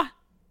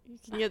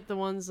can get the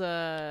ones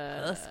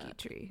Husky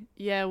tree.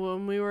 yeah,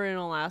 when we were in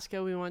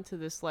Alaska, we went to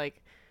this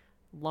like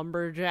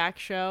lumberjack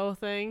show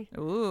thing.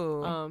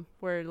 Ooh.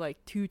 Where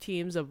like two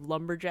teams of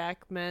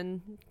lumberjack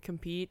men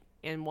compete,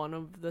 and one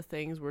of the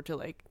things were to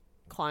like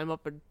climb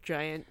up a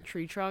giant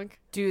tree trunk.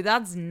 Dude,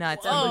 that's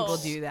nuts when Whoa. people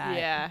do that.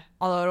 Yeah.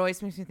 Although it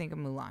always makes me think of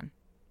Mulan.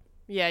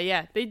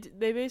 Yeah. They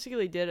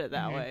basically did it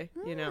that way,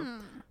 you know.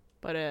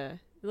 But it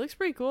looks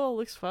pretty cool. It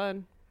looks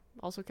fun.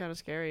 Also kind of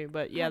scary,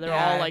 but yeah, they're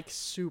all Yeah. like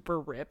super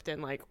ripped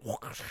and like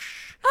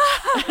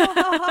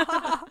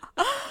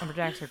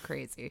Lumberjacks are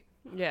crazy.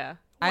 yeah.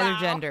 Either Wow.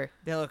 gender.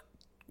 They look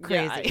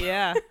crazy.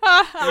 Yeah.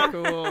 They're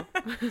cool.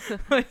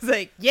 It's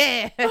like,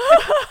 yeah.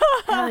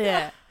 Hell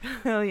yeah.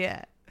 Hell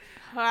yeah.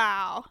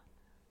 Wow.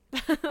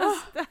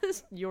 That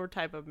is your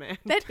type of man.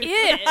 That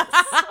is.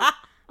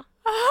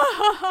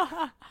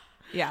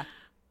 Yeah.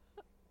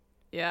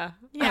 Yeah. I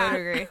would Yeah.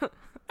 agree.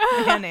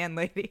 Man and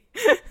lady.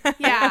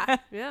 Yeah.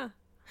 Yeah.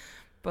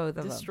 Both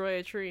of Destroy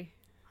a tree.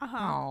 Uh-huh.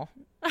 them. Oh.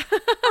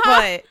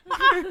 But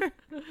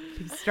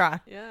be strong.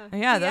 Yeah.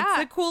 Yeah, that's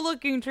Yeah. a cool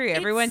looking tree.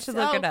 Everyone It's should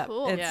look so it up.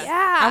 cool. It's,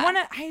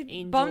 Yeah. I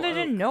Angel bummed I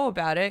didn't oak. know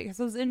about it because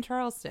I was in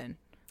Charleston.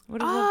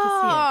 Would have loved to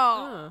see it.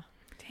 Oh.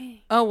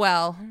 Dang. Oh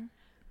well.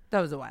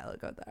 That was a while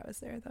ago that I was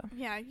there though.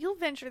 Yeah, you'll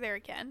venture there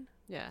again.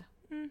 Yeah.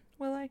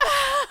 Will I?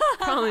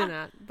 Probably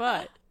not,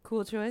 but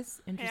Cool choice.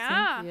 Interesting.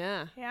 Yeah.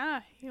 yeah. Yeah.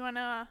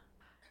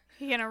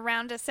 You gonna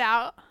round us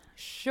out?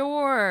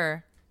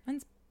 Sure.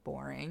 Mine's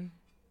boring.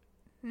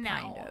 No.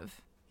 Kind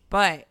of.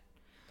 But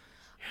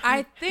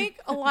I think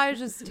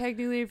Elijah's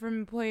technically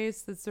from a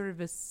place that's sort of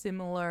a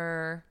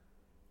similar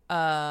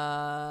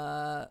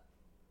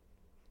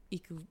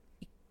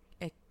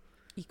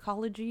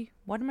ecology.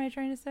 What am I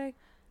trying to say?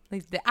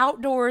 Like the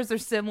outdoors are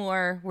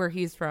similar where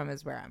he's from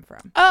is where I'm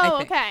from. I Oh,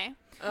 think. okay.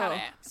 Got Oh.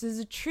 it. So there's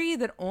a tree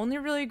that only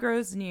really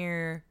grows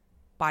near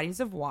bodies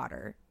of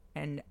water.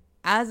 And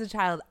as a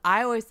child,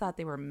 I always thought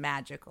they were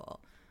magical.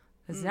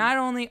 Because not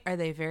only are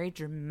they very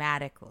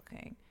dramatic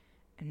looking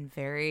and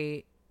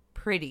very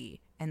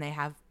pretty, and they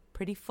have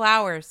pretty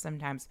flowers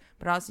sometimes,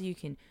 but also you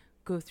can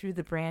go through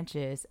the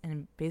branches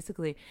and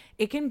basically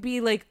it can be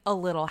like a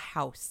little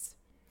house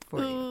for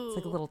you. It's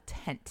like a Ooh. little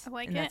tent. I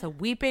like and that's it. a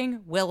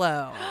weeping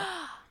willow.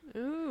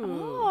 Ooh.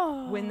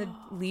 Oh. When the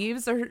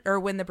leaves are or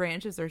when the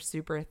branches are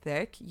super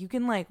thick, you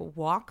can like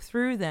walk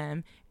through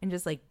them and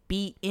just like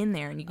be in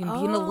there, and you can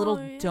be in a little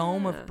Oh,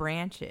 dome yeah. of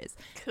branches.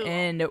 Cool.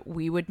 And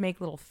we would make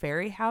little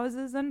fairy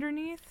houses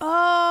underneath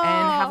Oh.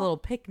 and have little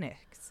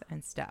picnics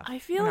and stuff. I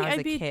feel when like I was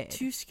I'd a be kid.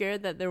 too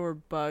scared that there were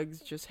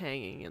bugs just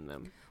hanging in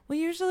them. Well,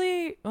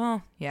 usually,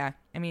 well, yeah.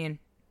 I mean,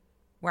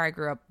 where I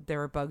grew up, there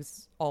were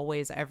bugs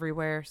always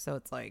everywhere, so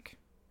it's like.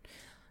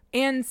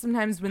 And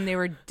sometimes when they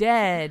were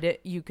dead,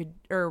 you could,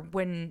 or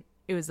when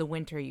it was the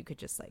winter, you could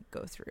just like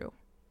go through.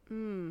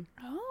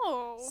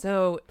 Oh.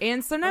 So,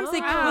 and sometimes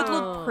they could Oh.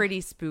 look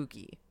pretty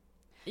spooky.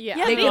 Yeah,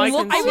 Yeah, They they can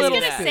look, look I a was little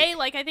gonna spooked. say,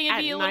 like, I think I'd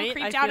At be a little night,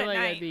 creeped I out feel at like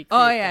I'd night. be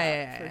Oh creeped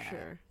yeah, out, for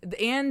sure.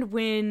 And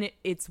when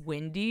it's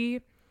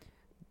windy,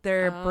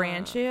 their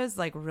branches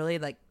like really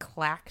like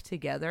clack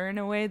together in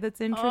a way that's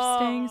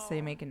interesting. So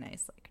they make a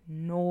nice like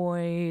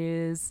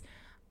noise.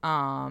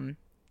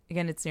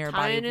 Again, it's near a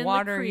body Tying in of the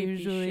water creepy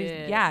usually.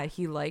 shit. Yeah,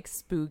 he likes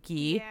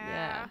spooky.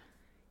 Yeah.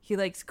 He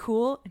likes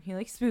cool and he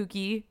likes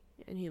spooky.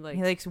 And he He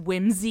likes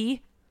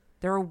whimsy.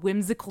 They're a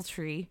whimsical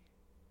tree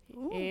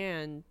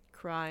and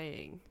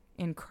crying.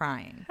 and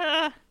crying.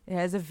 It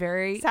has a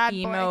very Sad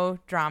emo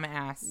drama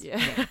ass.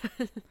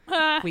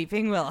 Yeah.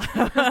 Weeping Willow.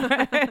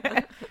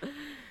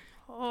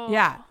 Oh.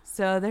 Yeah.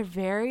 So they're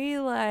very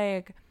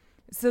like.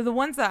 So the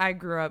ones that I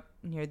grew up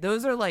near,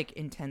 those are like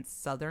intense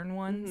southern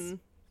ones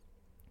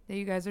that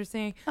you guys are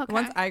saying. Okay. The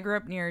ones I grew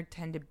up near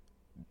tended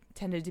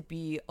to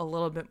be a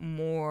little bit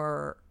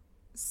more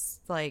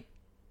like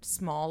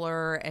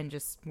smaller and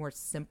just more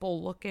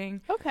simple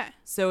looking. Okay.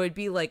 So it'd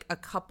be like a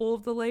couple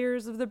of the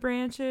layers of the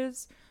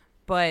branches,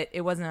 but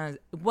it wasn't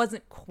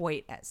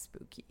quite as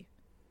spooky.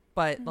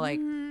 But like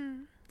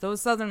those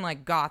southern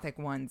like gothic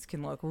ones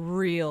can look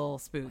real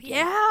spooky.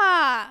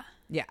 Yeah.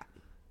 Yeah.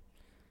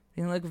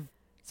 They look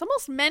It's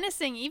almost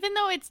menacing, even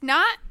though it's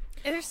not.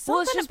 There's something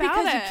well, it's just about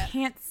because it. you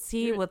can't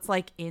see what's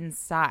like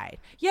inside.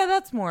 Yeah,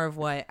 that's more of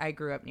what I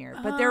grew up near.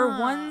 But there are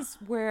ones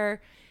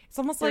where it's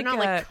almost They're like not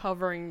like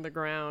covering the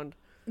ground.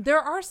 there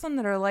are some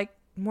that are like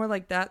more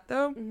like that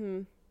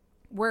though,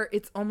 where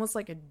it's almost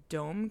like a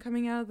dome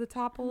coming out of the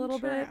top a little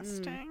bit.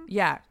 Interesting.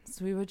 Yeah,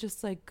 so we would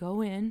just like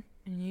go in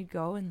and you'd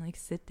go and like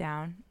sit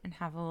down and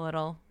have a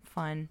little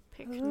fun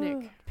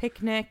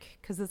Picnic.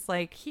 because it's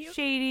like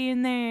shady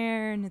in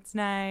there and it's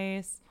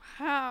nice.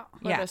 Wow.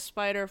 But Yeah. a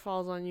spider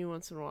falls on you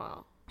once in a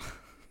while.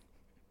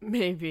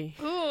 Maybe.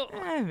 Ooh.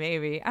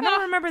 Maybe. I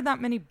don't remember that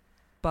many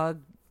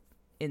bug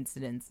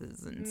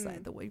incidences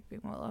inside the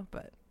Weeping Willow,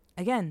 but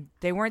again,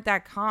 they weren't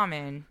that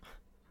common,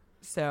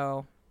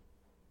 so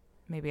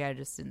maybe I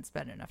just didn't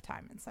spend enough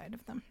time inside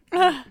of them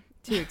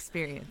to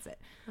experience it.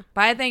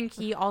 But I think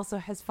he also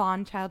has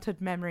fond childhood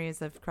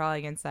memories of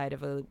crawling inside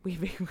of a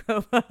Weeping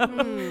Willow.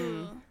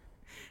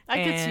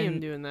 I could see him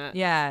And- doing that.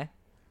 Yeah,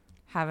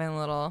 having a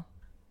little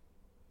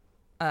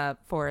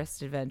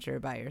forest adventure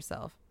by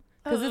yourself.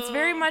 Because it's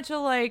very much a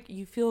like,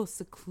 you feel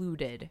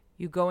secluded.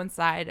 You go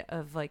inside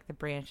of like the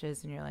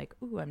branches and you're like,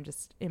 ooh, I'm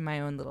just in my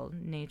own little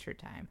nature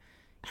time.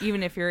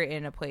 Even if you're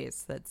in a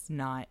place that's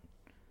not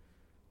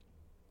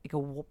like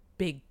a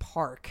big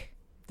park.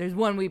 There's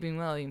one Weeping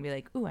Willow, you can be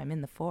like, ooh, I'm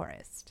in the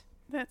forest.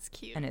 That's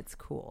cute. And it's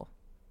cool.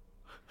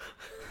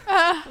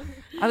 I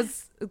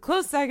was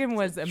close second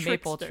was a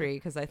maple Trickster. tree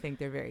because I think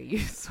they're very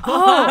useful.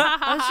 Oh,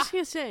 I was just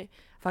going to say.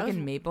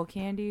 Fucking maple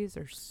candies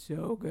are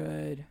so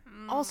good.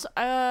 Also,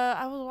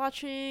 I was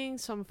watching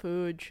some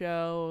food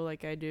show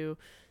like I do.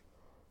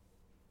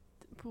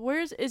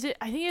 Is it?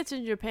 I think it's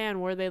in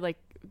Japan where they like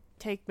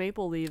take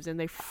maple leaves and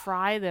they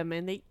fry them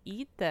and they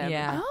eat them.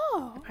 Yeah.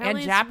 Oh. Apparently And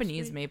it's supposed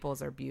Japanese to be-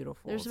 maples are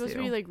beautiful. They're supposed to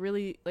too. be like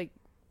really like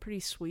pretty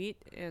sweet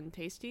and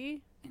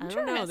tasty. I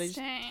don't know. They just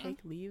Interesting.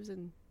 take leaves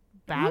and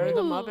batter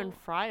them up and Ooh.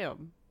 fry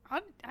them.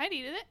 I'd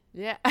eat it.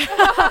 Yeah.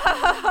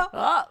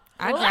 I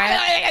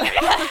try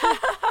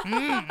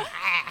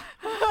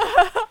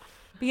it.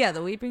 But yeah,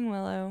 the Weeping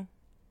Willow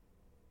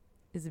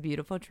is a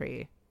beautiful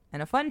tree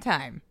and a fun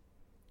time,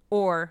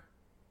 or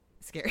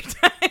a scary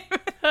time,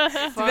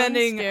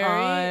 depending scary,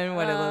 on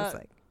what it looks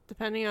like.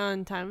 Depending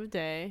on time of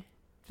day.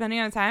 Depending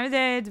on time of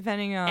day,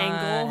 depending on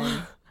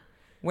Angle.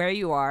 where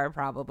you are,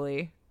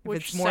 probably. If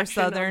Which it's more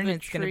section of southern, the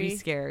it's going to be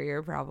tree.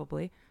 scarier,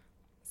 probably.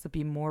 So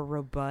be more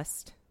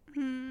robust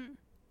and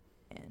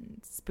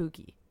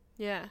spooky.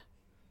 Yeah.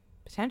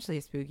 Potentially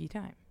a spooky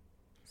time.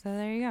 So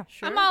there you go.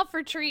 Sure. I'm all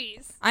for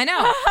trees. I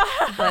know.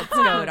 Let's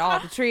go to all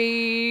the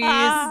trees.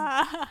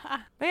 But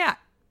yeah,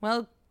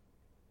 well,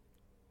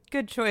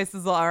 good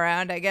choices all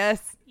around, I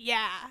guess.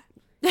 Yeah.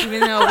 Even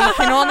though we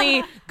can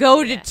only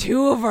go to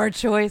two of our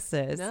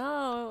choices.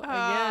 No,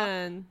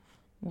 again.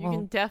 You Well,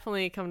 can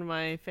definitely come to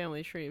my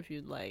family tree if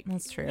you'd like.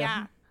 that's true.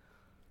 Yeah.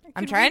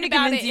 I'm could trying to read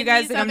about convince it you in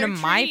guys these to come to other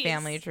my trees.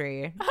 family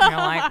tree. And you're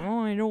like, oh,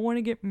 I don't want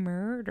to get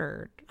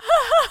murdered.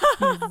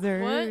 What?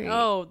 Missouri.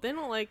 Oh, they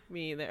don't like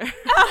me there. It'll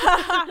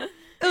You're be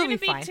gonna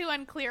be fine. too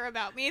unclear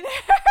about me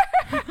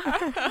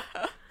there.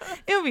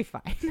 It'll be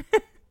fine.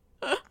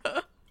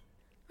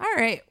 All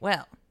right.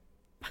 Well,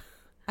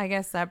 I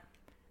guess that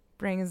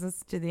brings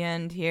us to the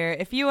end here.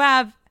 If you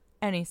have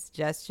any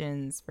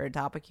suggestions for a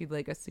topic you'd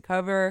like us to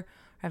cover, or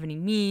have any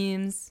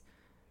memes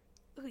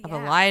of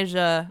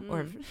Elijah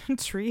or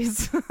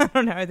trees, I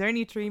don't know. Are there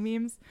any tree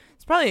memes?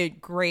 It's probably a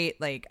great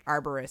like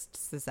arborist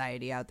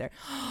society out there.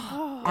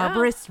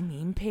 Arborist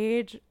meme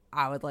page.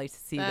 I would like to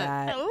see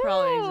that.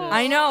 Probably Ooh. exists.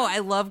 I know. I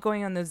love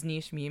going on those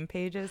niche meme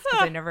pages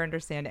because I never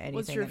understand anything.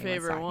 What's your anyone's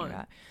favorite talking one?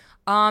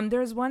 About.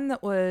 There's one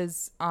that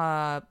was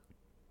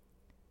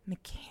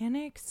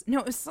mechanics. No,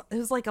 it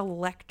was like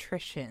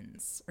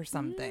electricians or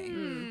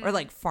something, or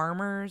like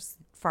farmers.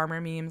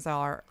 Farmer memes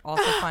are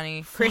also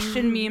funny.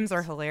 Christian memes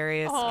are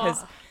hilarious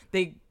because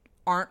they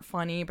aren't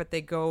funny, but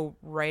they go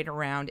right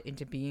around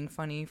into being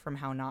funny from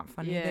how not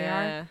funny they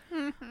are.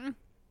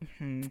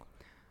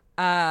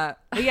 But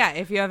yeah,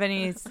 if you have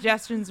any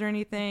suggestions or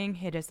anything,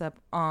 hit us up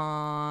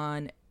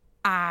on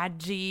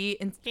IG,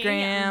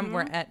 Instagram.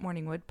 We're at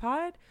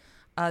morningwoodpod.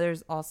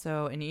 There's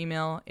also an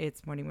email.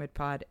 It's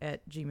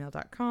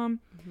morningwoodpod@gmail.com.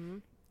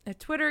 A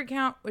Twitter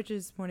account, which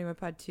is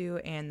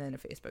morningwoodpod2, and then a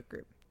Facebook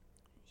group.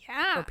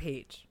 Yeah. Or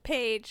page.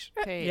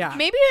 Yeah.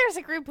 Maybe there's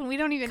a group and we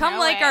don't even Come know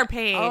like it. our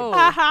page.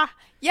 Haha.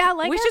 Yeah,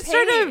 like we our should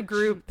start a page.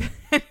 group.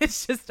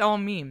 It's just all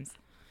memes.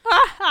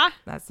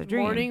 That's the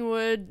dream.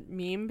 Morningwood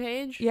meme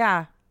page?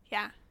 Yeah.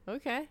 Yeah.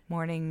 Okay.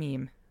 Morning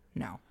meme.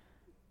 No.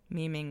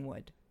 Meming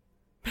wood.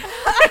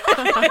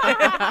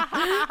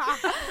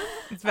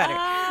 It's better.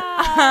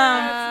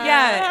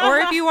 Yeah. Or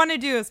if you want to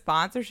do a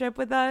sponsorship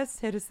with us,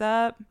 hit us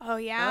up. Oh,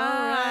 yeah. All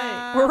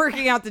right. We're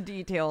working out the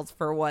details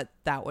for what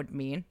that would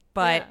mean.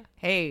 But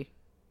hey,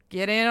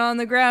 get in on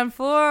the ground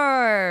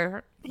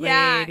floor.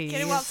 Yeah, ladies.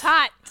 get it while it's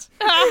hot.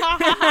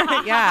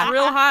 Yeah.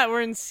 Real hot.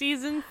 We're in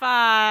season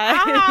 5.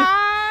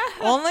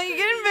 Only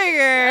getting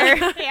bigger.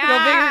 Go big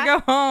or go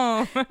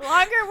home.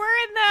 Longer we're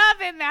in the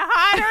oven, the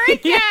hotter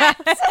it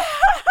gets.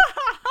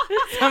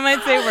 Some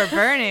might say we're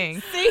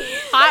burning.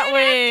 Hot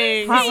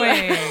wings. Hot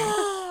wings.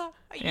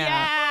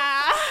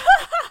 Yeah.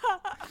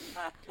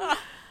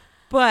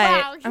 But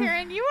Wow,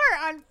 Karen, you are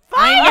on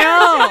fire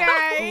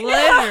I today. know.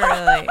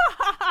 Literally.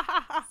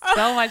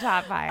 So much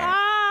hot fire.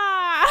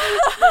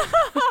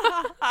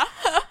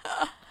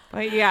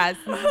 But yeah,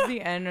 since this is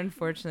the end,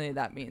 unfortunately,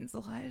 that means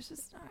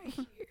Elijah's not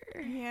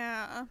here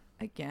Yeah.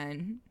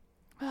 again.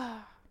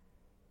 I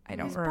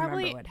don't He's remember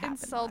probably what happened.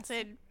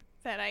 insulted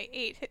that I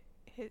ate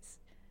his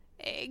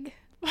egg.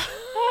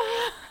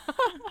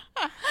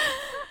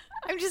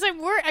 I'm just like,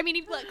 I mean,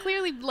 he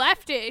clearly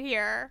left it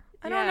here.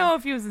 I don't know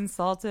if he was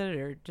insulted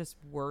or just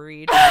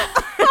worried.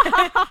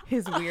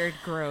 His weird,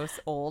 gross,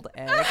 old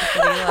egg that he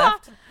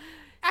left.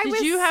 I was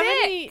Did you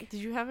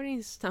sick. have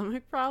any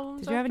stomach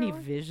problems? Did you have any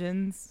afterwards?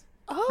 visions?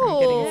 Oh.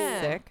 Getting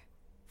Yeah. sick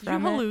Did you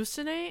from it?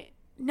 hallucinate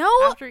No,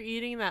 after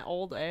eating that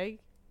old egg?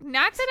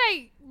 not that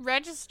I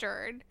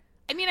registered.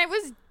 I mean, I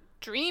was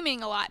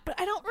dreaming a lot, but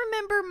I don't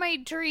remember my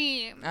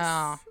dreams.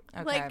 Oh,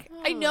 okay. Like,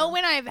 I know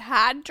when I've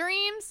had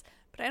dreams,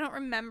 but I don't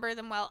remember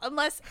them well,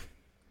 unless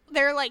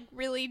they're, like,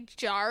 really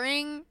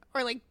jarring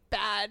or, like,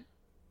 bad.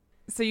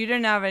 So you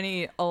didn't have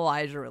any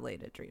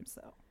Elijah-related dreams,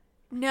 though?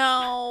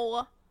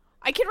 No.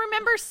 I can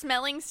remember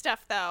smelling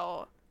stuff,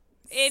 though,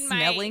 in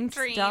Smelling my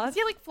dreams. stuff?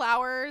 Yeah, like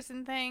flowers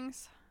and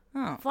things.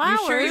 Oh, Flowers?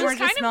 You sure It you was weren't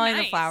just kind of smelling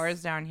the nice.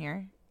 flowers down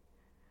here?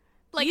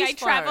 Like, These I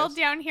traveled flowers.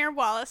 down here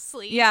while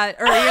asleep. Yeah,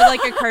 or you're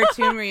like a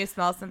cartoon where you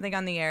smell something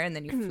on the air and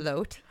then you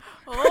float.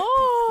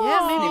 Oh.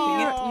 Yeah, maybe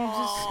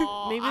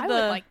I maybe would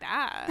the like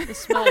that. the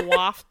smell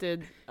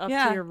wafted up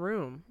Yeah. to your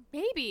room.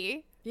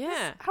 Maybe.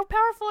 Yeah. How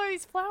powerful are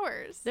these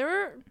flowers?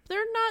 They're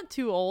not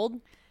too old.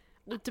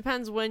 It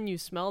depends when you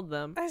smelled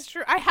them. That's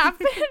true. I have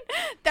been.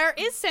 There are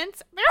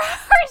scents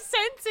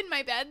in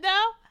my bed,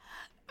 though.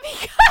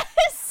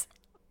 Because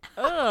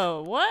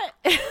Oh, what?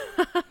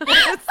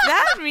 What's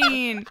that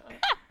mean?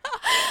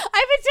 I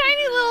have a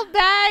tiny little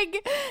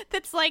bag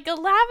that's like a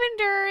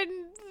lavender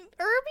and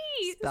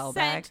herby Spell scent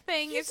bag.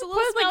 thing. It's a Put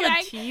little smell like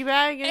bag. a tea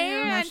bag in your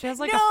And- No, she has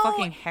like no. a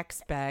fucking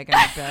hex bag on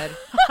her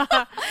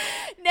bed.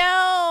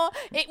 No,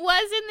 it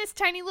was in this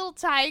tiny little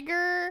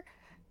tiger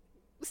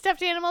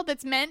stuffed animal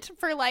that's meant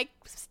for like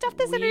stuff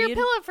that's under your Weed?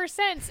 pillow for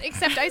scents,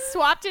 except I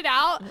swapped it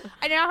out.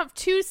 I now have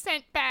 2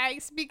 scent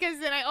bags because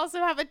then I also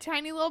have a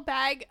tiny little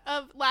bag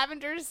of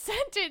lavender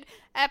scented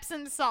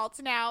Epsom salts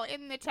now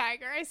in the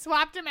tiger. I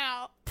swapped them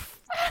out.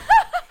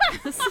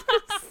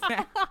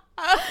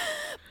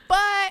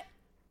 But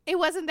it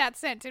wasn't that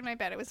scent in my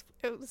bed. It was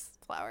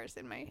flowers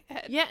in my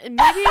head. Yeah, and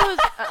maybe it was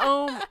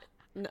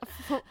no,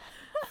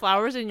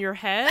 flowers in your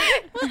head.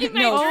 In my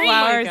No, dream.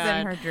 flowers God.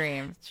 in her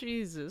dream.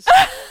 Jesus.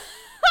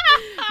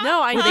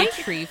 No, I Were they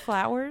think tree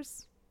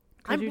flowers?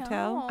 Could you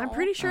tell? I'm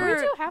pretty We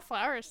sure. do have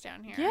flowers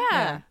down here. Yeah,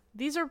 Yeah.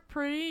 these are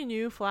pretty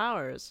new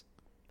flowers.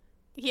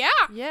 Yeah.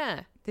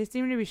 Yeah, They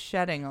seem to be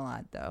shedding a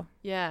lot, though,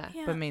 yeah,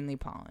 Yeah. but mainly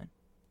pollen.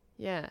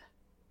 yeah.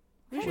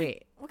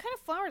 Wait, What kind of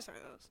flowers are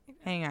those?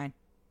 hang on.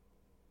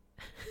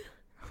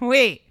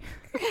 Wait.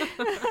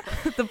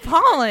 The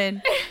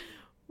pollen.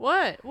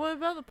 What? What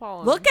about the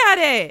pollen? Look at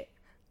it.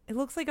 It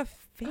looks like a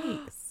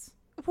face.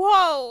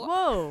 Whoa.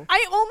 Whoa.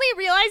 I only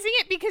realizing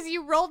it because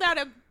you rolled out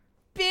a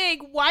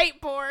big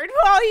whiteboard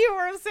while you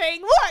were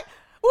saying, "Look,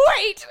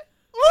 wait,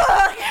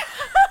 look."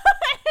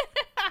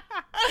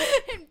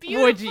 And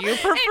Would you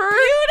prefer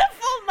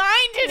beautiful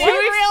minded to it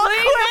real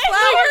explain the quick.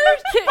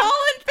 flowers Can-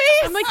 pollen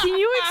face? I'm like, can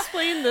you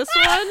explain this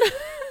one?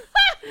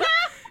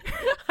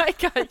 I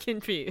got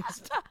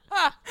confused.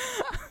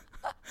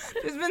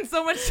 There's been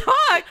so much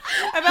talk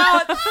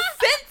about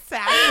scent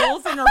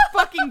satchels in her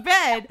fucking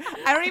bed.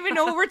 I don't even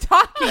know what we're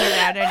talking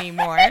about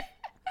anymore.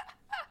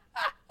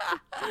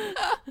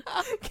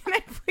 Can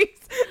I please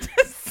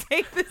just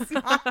say this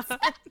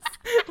nonsense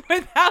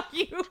without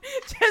you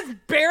just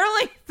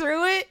barreling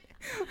through it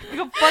like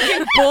a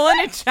fucking bull in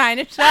a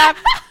china shop?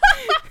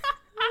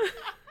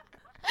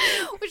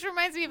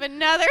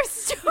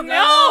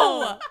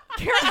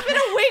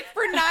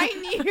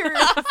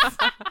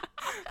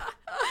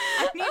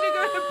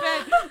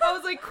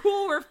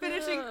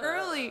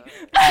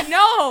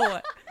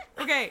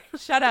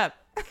 Shut up.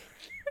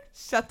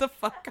 Shut the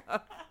fuck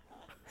up.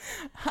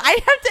 I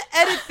have to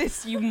edit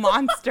this, you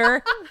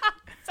monster.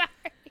 Sorry.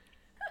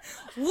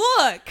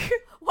 Look.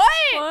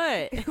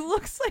 What? It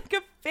looks like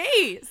a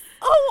face.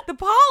 Oh, The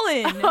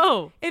pollen.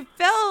 Oh. It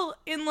fell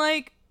in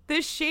like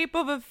the shape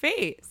of a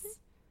face.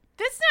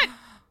 that's not.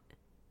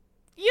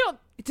 You don't.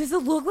 Does it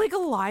look like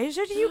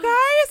Elijah to you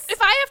guys?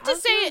 If I have I to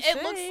was say gonna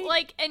it looks say-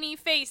 like any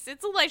face,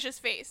 it's Elijah's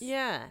face.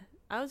 Yeah.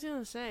 I was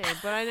gonna say,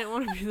 but I didn't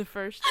want to be the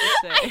first to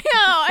say.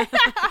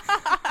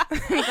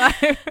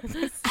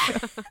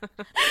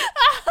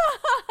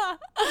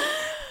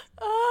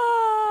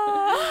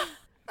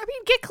 I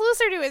mean, get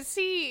closer to it.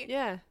 See.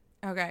 Yeah.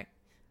 Okay.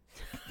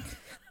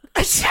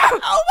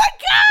 Oh my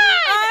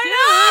god!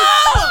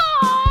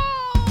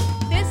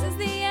 No! This is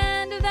the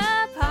end of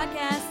the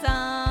podcast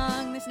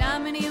song. There's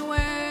not many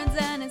words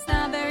and it's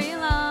not very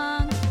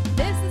long.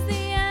 This is the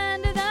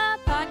end of the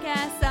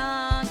podcast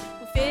song.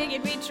 We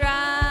figured we'd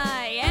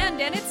try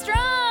and end it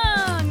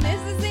strong.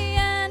 This is the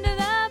end of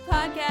the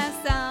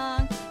podcast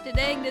song.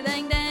 Da-ding,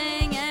 da-ding,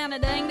 ding, and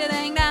a-ding,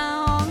 da-ding,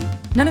 dong.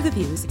 None of the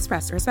views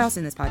expressed or espoused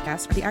in this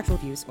podcast are the actual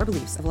views or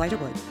beliefs of Elijah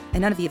Wood,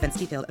 and none of the events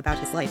detailed about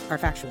his life are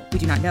factual. We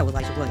do not know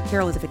Elijah Wood.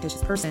 Carol is a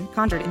fictitious person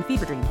conjured in a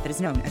fever dream that is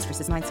known as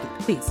Chris's Mindscape.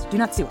 Please, do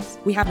not sue us.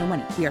 We have no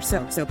money. We are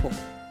so poor.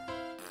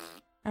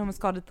 I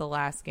almost called it the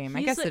last game.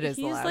 I guess it is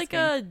the last He's like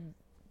game. a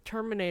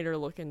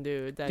Terminator-looking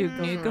dude that Duke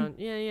goes Nukem? around.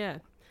 Yeah, yeah.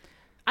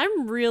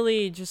 I'm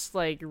really just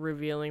like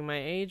revealing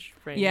my age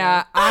right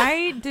Yeah,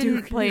 I didn't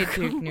Duke play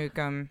Nukem. Duke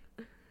Nukem.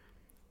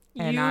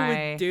 now. And You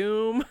I- with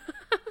Doom.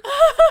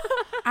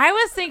 I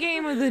was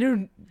thinking of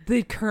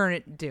the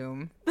current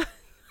Doom.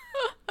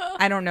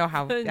 I don't know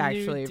how The new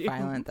actually Doom.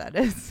 violent that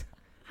is.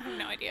 I have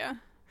no idea.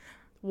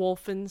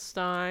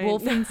 Wolfenstein.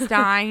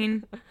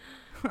 Wolfenstein.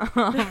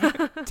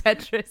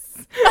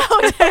 Tetris.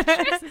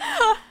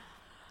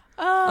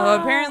 Oh,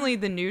 apparently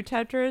the new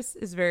Tetris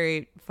is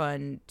very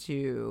fun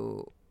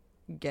to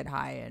get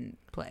high and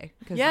play.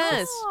 'Cause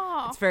Yes.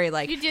 It's very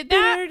like... You did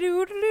that?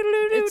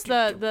 It's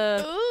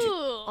the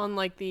Ooh. on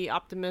like the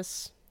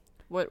Optimus.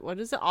 What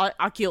is it?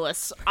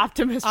 Oculus.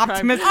 Optimus Prime.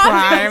 Optimus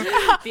Prime.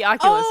 The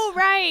Oculus. Oh,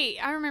 right.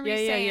 I remember you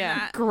Yeah, yeah, saying yeah.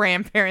 that.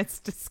 Grandparents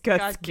discuss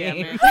God damn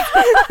games.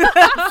 it.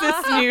 That's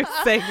this new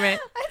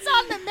segment. It's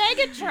on the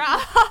Megatron.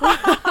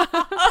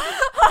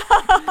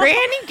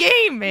 Granny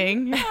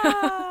Gaming.